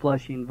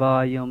flushing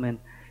volume,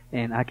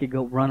 and I could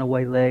go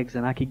runaway legs,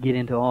 and I could get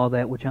into all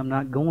that, which I'm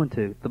not going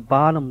to. The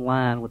bottom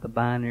line with the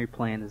binary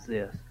plan is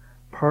this.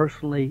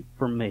 Personally,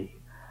 for me,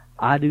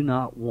 I do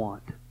not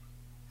want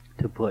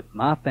to put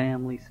my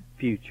family's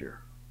future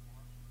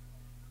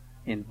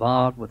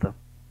involved with a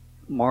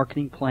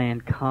marketing plan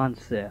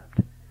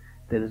concept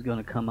that is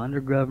going to come under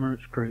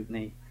government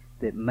scrutiny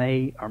that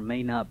may or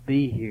may not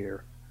be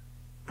here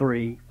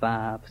 3,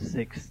 5,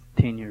 6,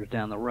 10 years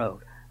down the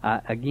road. I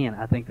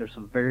think there's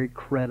some very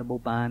credible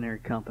binary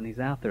companies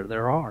out there.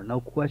 There are, no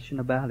question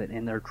about it,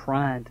 and they're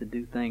trying to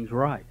do things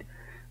right.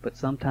 But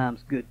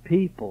sometimes good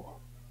people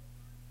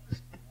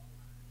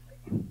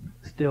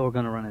still are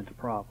going to run into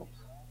problems.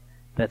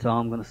 That's all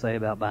I'm going to say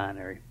about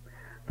binary.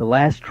 The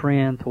last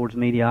trend towards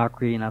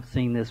mediocrity, and I've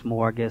seen this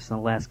more, I guess, in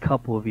the last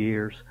couple of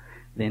years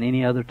than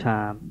any other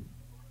time,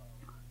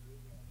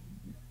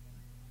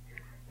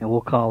 and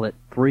we'll call it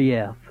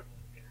 3F,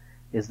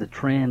 is the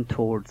trend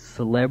towards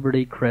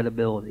celebrity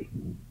credibility.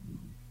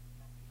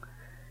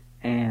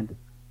 And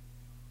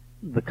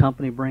the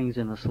company brings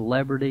in a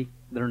celebrity,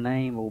 their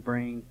name will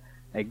bring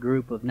a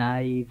group of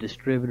naive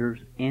distributors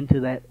into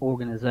that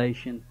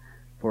organization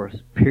for a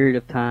period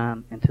of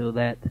time until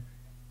that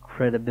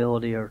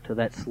credibility or to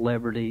that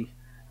celebrity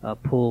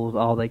pulls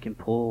all they can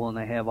pull, and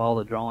they have all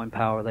the drawing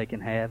power they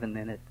can have,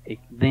 and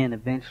then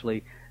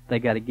eventually they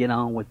got to get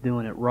on with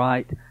doing it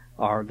right,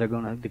 or they're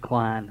going to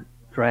decline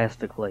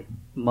drastically.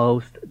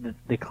 Most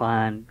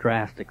decline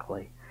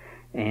drastically.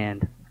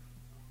 And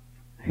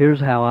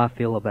here's how I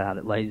feel about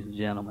it, ladies and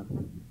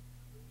gentlemen.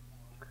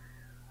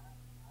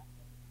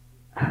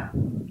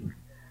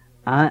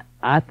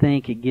 I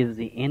think it gives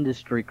the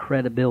industry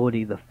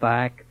credibility, the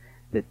fact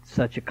that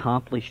such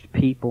accomplished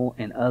people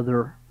in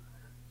other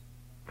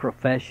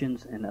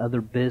professions and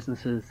other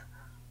businesses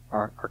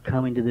are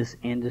coming to this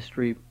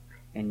industry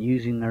and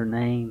using their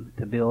name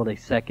to build a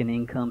second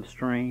income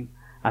stream.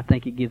 I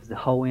think it gives the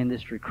whole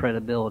industry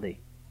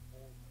credibility.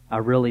 I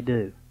really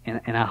do.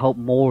 And I hope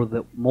more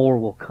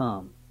will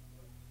come.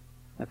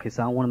 Okay,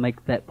 so I want to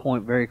make that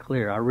point very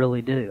clear. I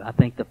really do. I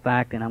think the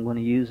fact, and I'm going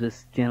to use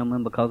this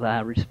gentleman because I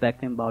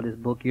respect him, bought his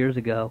book years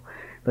ago,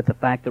 but the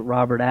fact that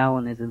Robert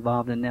Allen is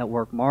involved in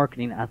network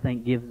marketing, I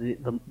think gives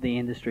the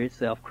industry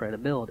itself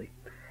credibility.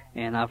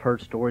 And I've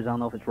heard stories, I don't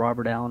know if it's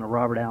Robert Allen or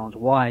Robert Allen's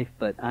wife,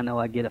 but I know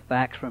I get a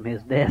fax from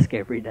his desk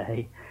every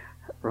day,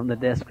 from the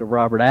desk of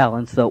Robert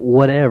Allen, so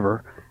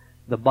whatever.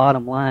 The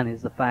bottom line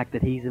is the fact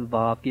that he's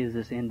involved gives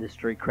this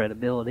industry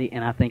credibility,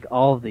 and I think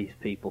all of these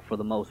people, for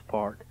the most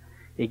part,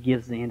 it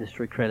gives the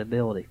industry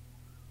credibility,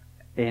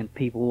 and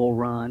people will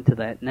run to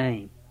that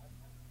name.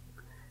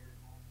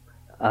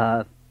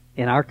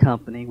 In our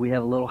company, we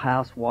have a little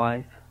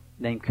housewife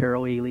named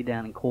Carol Ely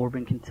down in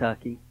Corbin,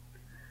 Kentucky.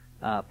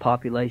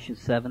 Population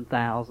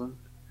 7,000.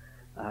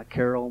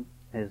 Carol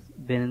has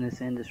been in this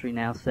industry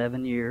now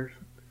 7 years.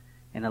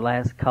 In the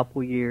last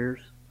couple years,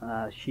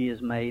 she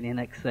has made in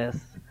excess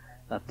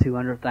of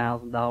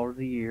 $200,000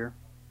 a year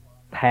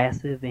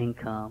passive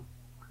income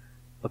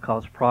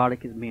because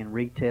product is being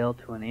retailed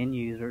to an end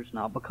user,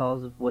 not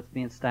because of what's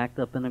being stacked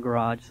up in a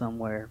garage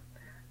somewhere.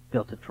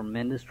 Built a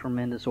tremendous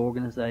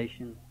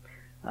organization.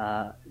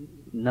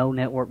 No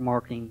network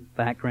marketing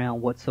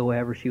background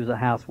whatsoever. She was a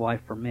housewife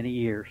for many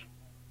years.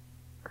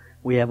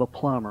 We have a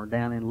plumber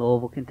down in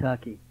Louisville,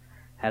 Kentucky.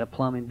 Had a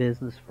plumbing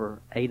business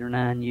for 8 or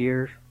 9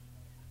 years.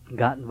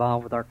 Got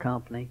involved with our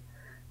company.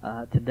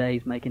 Today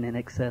he's making in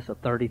excess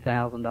of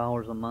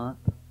 $30,000 a month.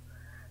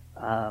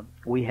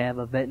 We have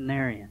a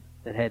veterinarian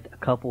that had a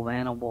couple of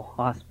animal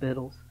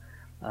hospitals.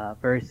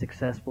 Very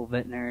successful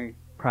veterinary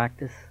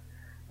practice.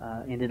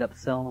 Ended up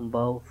selling them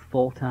both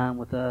full-time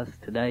with us.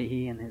 Today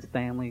he and his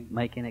family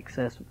make in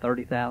excess of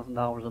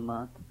 $30,000 a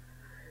month.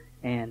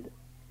 And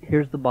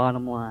here's the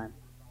bottom line.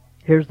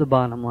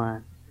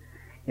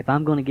 If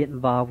I'm going to get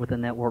involved with a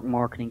network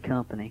marketing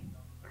company,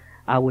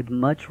 I would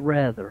much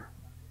rather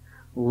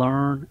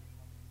learn,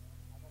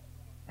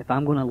 if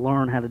I'm going to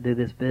learn how to do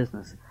this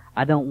business,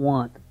 I don't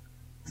want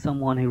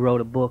someone who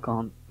wrote a book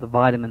on the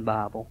vitamin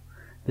Bible.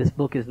 This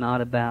book is not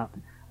about,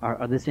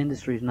 or this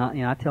industry is not,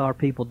 I tell our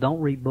people,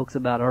 don't read books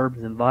about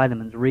herbs and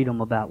vitamins, read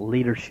them about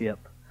leadership.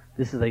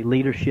 This is a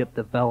leadership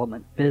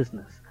development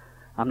business.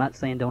 I'm not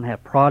saying don't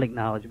have product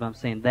knowledge, but I'm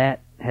saying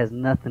that has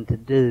nothing to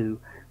do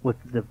with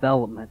the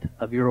development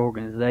of your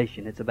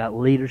organization. It's about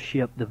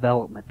leadership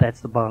development.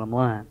 That's the bottom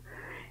line.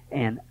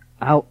 And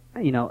I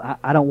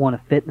don't want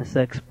a fitness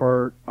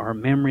expert or a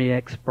memory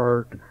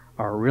expert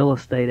or a real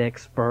estate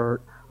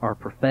expert or a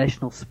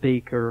professional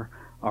speaker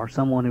or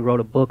someone who wrote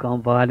a book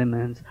on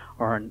vitamins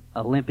or an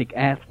Olympic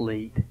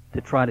athlete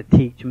to try to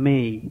teach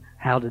me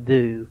how to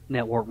do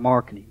network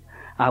marketing.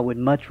 I would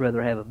much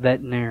rather have a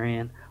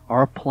veterinarian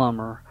or a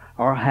plumber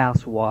or a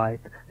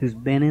housewife who's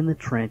been in the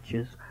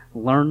trenches,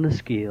 learned the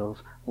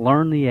skills,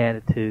 learned the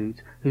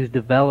attitudes, who's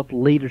developed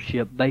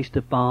leadership based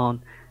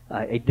upon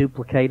a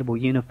duplicatable,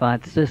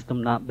 unified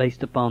system, not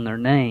based upon their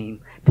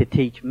name, to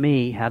teach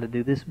me how to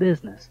do this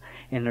business.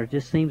 And there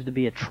just seems to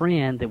be a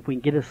trend that if we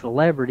can get a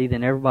celebrity,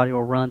 then everybody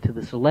will run to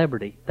the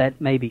celebrity.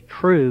 That may be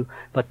true,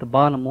 but the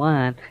bottom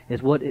line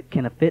is, what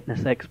can a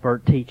fitness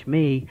expert teach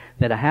me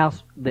that a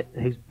house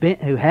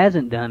who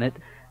hasn't done it,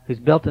 who's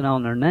built it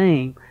on their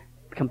name,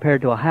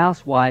 compared to a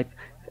housewife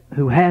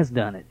who has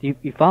done it?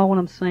 You follow what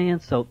I'm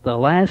saying? So the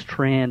last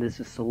trend is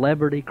a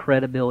celebrity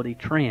credibility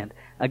trend.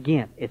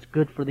 Again, it's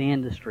good for the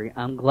industry.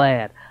 I'm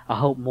glad. I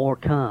hope more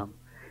come.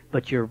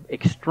 But you're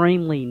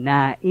extremely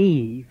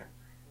naive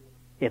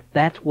if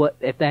that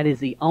is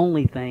the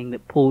only thing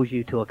that pulls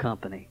you to a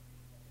company.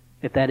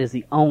 If that is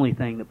the only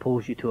thing that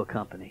pulls you to a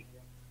company.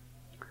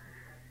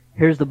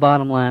 Here's the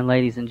bottom line,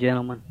 ladies and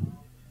gentlemen.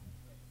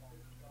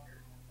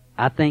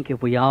 I think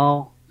if we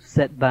all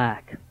sit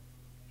back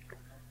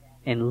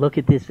and look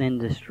at this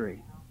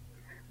industry,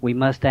 we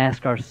must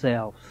ask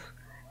ourselves,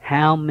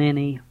 how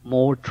many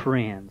more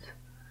trends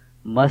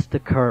must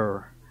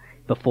occur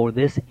before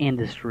this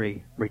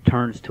industry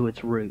returns to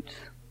its roots?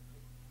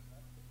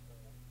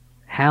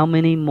 How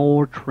many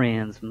more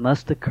trends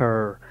must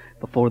occur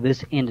before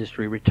this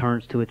industry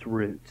returns to its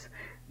roots?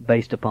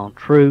 Based upon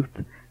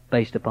truth,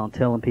 based upon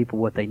telling people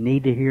what they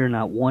need to hear,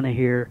 not want to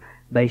hear,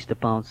 based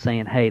upon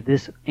saying, hey,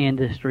 this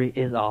industry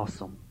is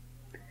awesome.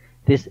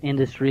 This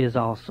industry is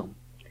awesome.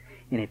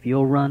 And if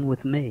you'll run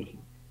with me,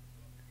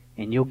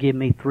 and you'll give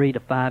me 3 to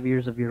 5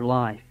 years of your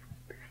life,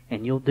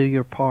 and you'll do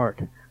your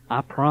part, I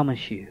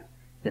promise you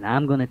that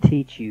I'm going to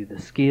teach you the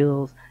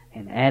skills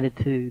and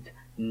attitudes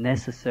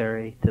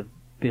necessary to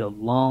build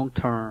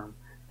long-term,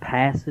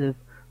 passive,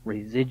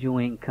 residual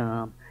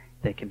income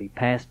that can be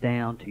passed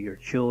down to your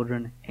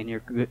children and your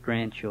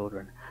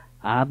grandchildren.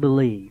 I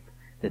believe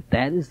that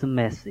that is the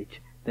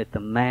message that the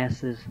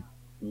masses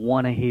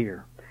want to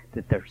hear,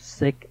 that they're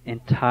sick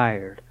and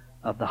tired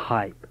of the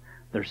hype.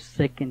 They're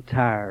sick and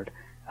tired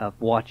of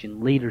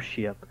watching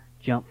leadership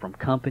jump from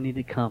company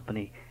to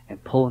company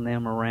and pulling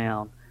them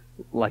around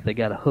like they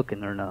got a hook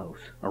in their nose,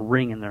 a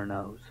ring in their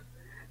nose.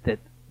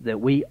 That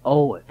we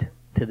owe it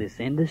to this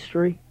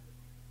industry,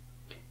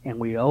 and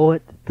we owe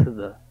it to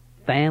the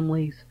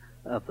families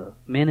of the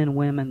men and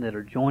women that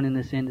are joining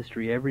this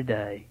industry every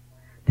day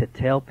to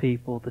tell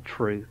people the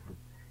truth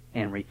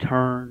and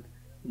return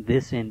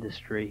this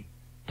industry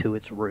to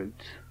its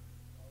roots.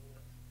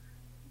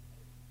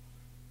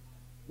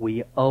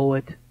 We owe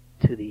it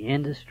to the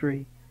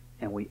industry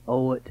and we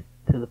owe it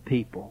to the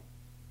people.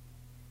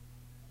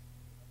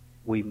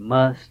 We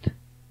must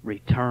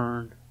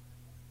return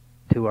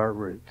to our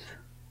roots.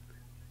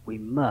 We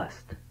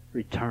must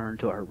return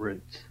to our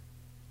roots.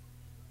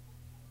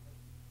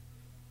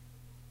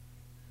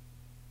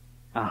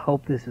 I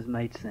hope this has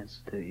made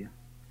sense to you.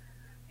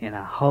 And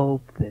I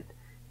hope that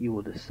you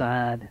will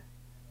decide,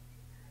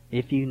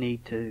 if you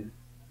need to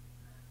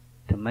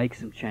make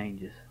some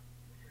changes.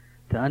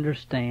 To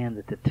understand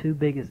that the two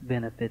biggest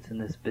benefits in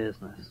this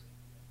business,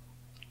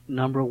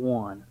 number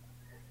one,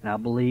 and I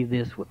believe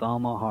this with all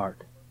my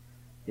heart,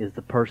 is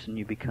the person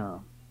you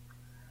become.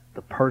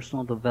 The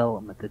personal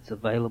development that's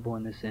available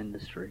in this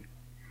industry.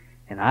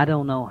 And I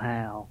don't know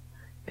how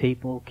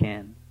people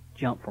can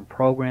jump from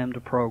program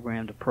to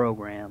program to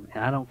program,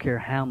 and I don't care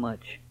how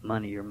much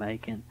money you're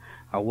making,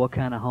 or what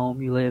kind of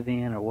home you live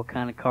in, or what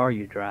kind of car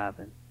you're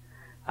driving.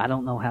 I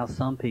don't know how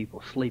some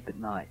people sleep at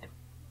night.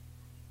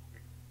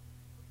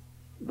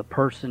 The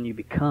person you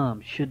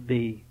become should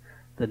be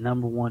the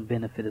number one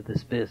benefit of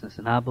this business,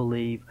 and I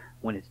believe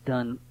when it's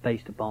done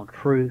based upon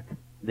truth,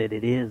 that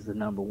it is the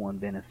number one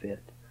benefit.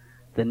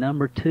 The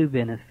number two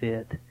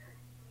benefit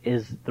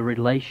is the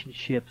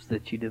relationships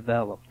that you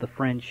develop, the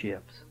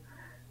friendships.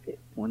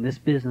 When this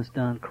business is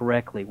done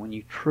correctly, when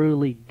you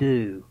truly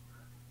do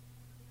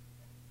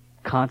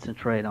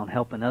concentrate on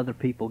helping other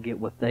people get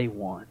what they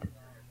want,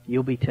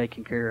 you'll be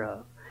taken care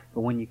of.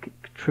 But when you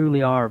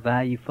truly are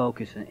value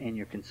focused and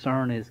your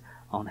concern is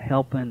on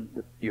helping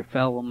your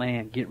fellow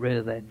man get rid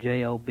of that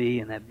JOB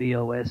and that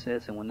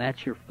BOSS, and when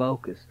that's your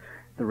focus,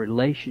 the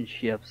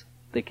relationships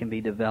that can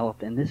be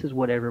developed, and this is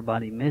what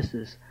everybody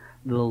misses,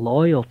 the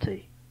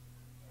loyalty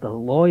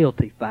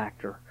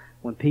factor.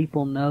 When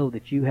people know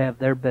that you have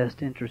their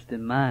best interest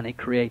in mind, it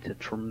creates a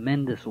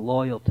tremendous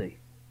loyalty.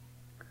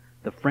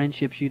 The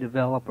friendships you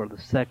develop are the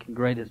second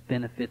greatest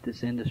benefit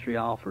this industry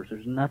offers.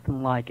 There's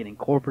nothing like it in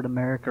corporate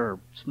America or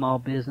small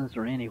business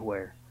or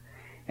anywhere.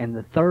 And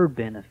the third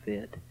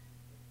benefit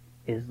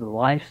is the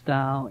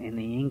lifestyle and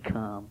the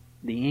income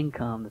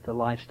that the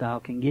lifestyle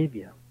can give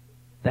you.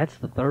 That's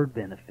the third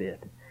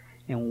benefit.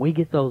 And when we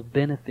get those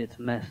benefits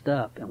messed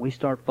up and we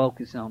start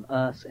focusing on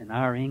us and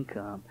our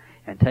income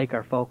and take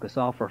our focus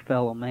off our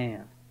fellow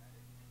man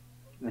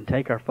and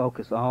take our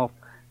focus off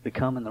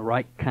becoming the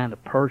right kind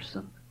of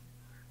person,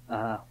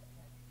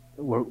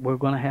 we're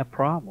going to have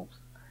problems.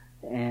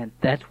 And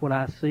that's what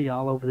I see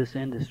all over this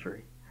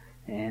industry.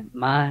 And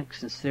my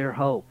sincere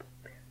hope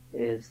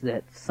is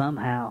that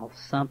somehow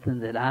something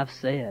that I've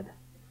said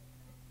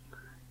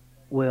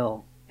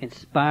will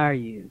inspire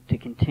you to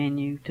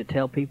continue to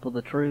tell people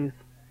the truth,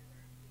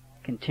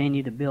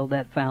 continue to build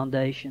that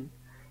foundation,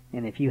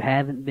 and if you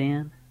haven't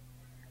been,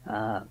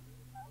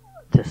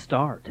 to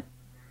start.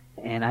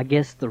 And I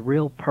guess the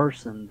real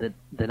person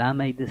that I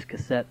made this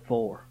cassette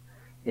for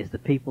is the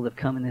people that have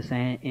come in this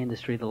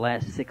industry the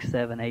last 6,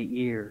 7, 8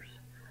 years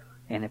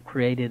and have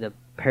created a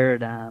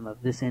paradigm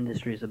of this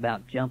industry is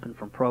about jumping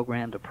from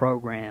program to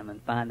program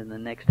and finding the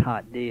next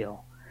hot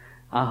deal.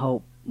 I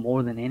hope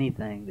more than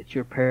anything that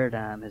your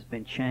paradigm has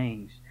been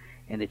changed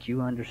and that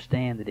you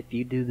understand that if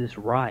you do this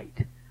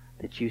right,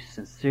 that you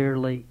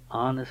sincerely,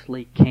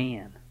 honestly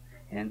can,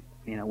 and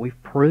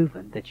we've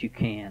proven that you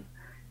can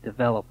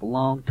develop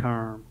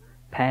long-term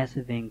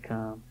passive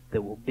income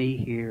that will be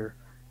here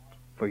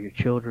for your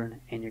children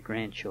and your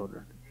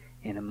grandchildren.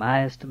 And in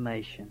my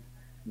estimation,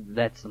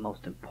 that's the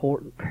most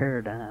important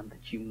paradigm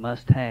that you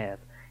must have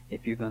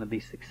if you're going to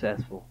be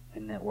successful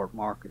in network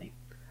marketing.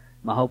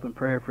 My hope and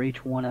prayer for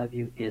each one of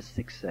you is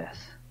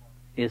success.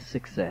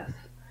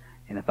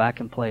 And if I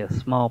can play a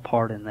small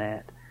part in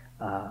that,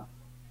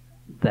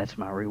 that's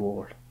my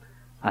reward.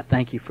 I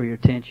thank you for your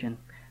attention.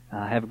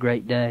 Have a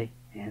great day,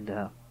 and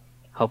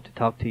hope to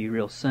talk to you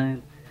real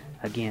soon.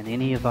 Again,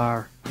 any of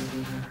the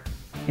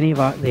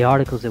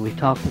articles that we've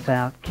talked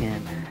about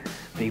can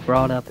be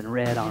brought up and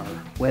read on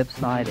our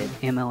website at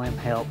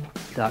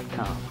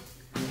mlmhelp.com.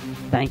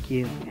 Thank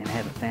you, and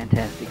have a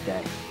fantastic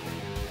day.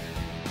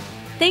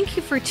 Thank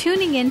you for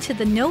tuning in to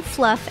the No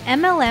Fluff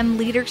MLM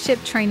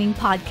Leadership Training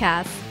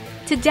Podcast.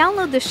 To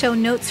download the show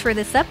notes for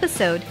this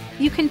episode,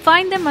 you can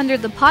find them under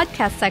the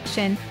podcast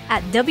section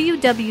at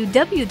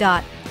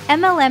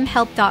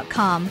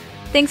www.mlmhelp.com.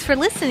 Thanks for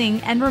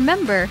listening, and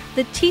remember,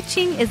 the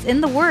teaching is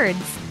in the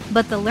words,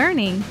 but the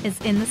learning is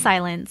in the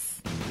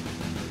silence.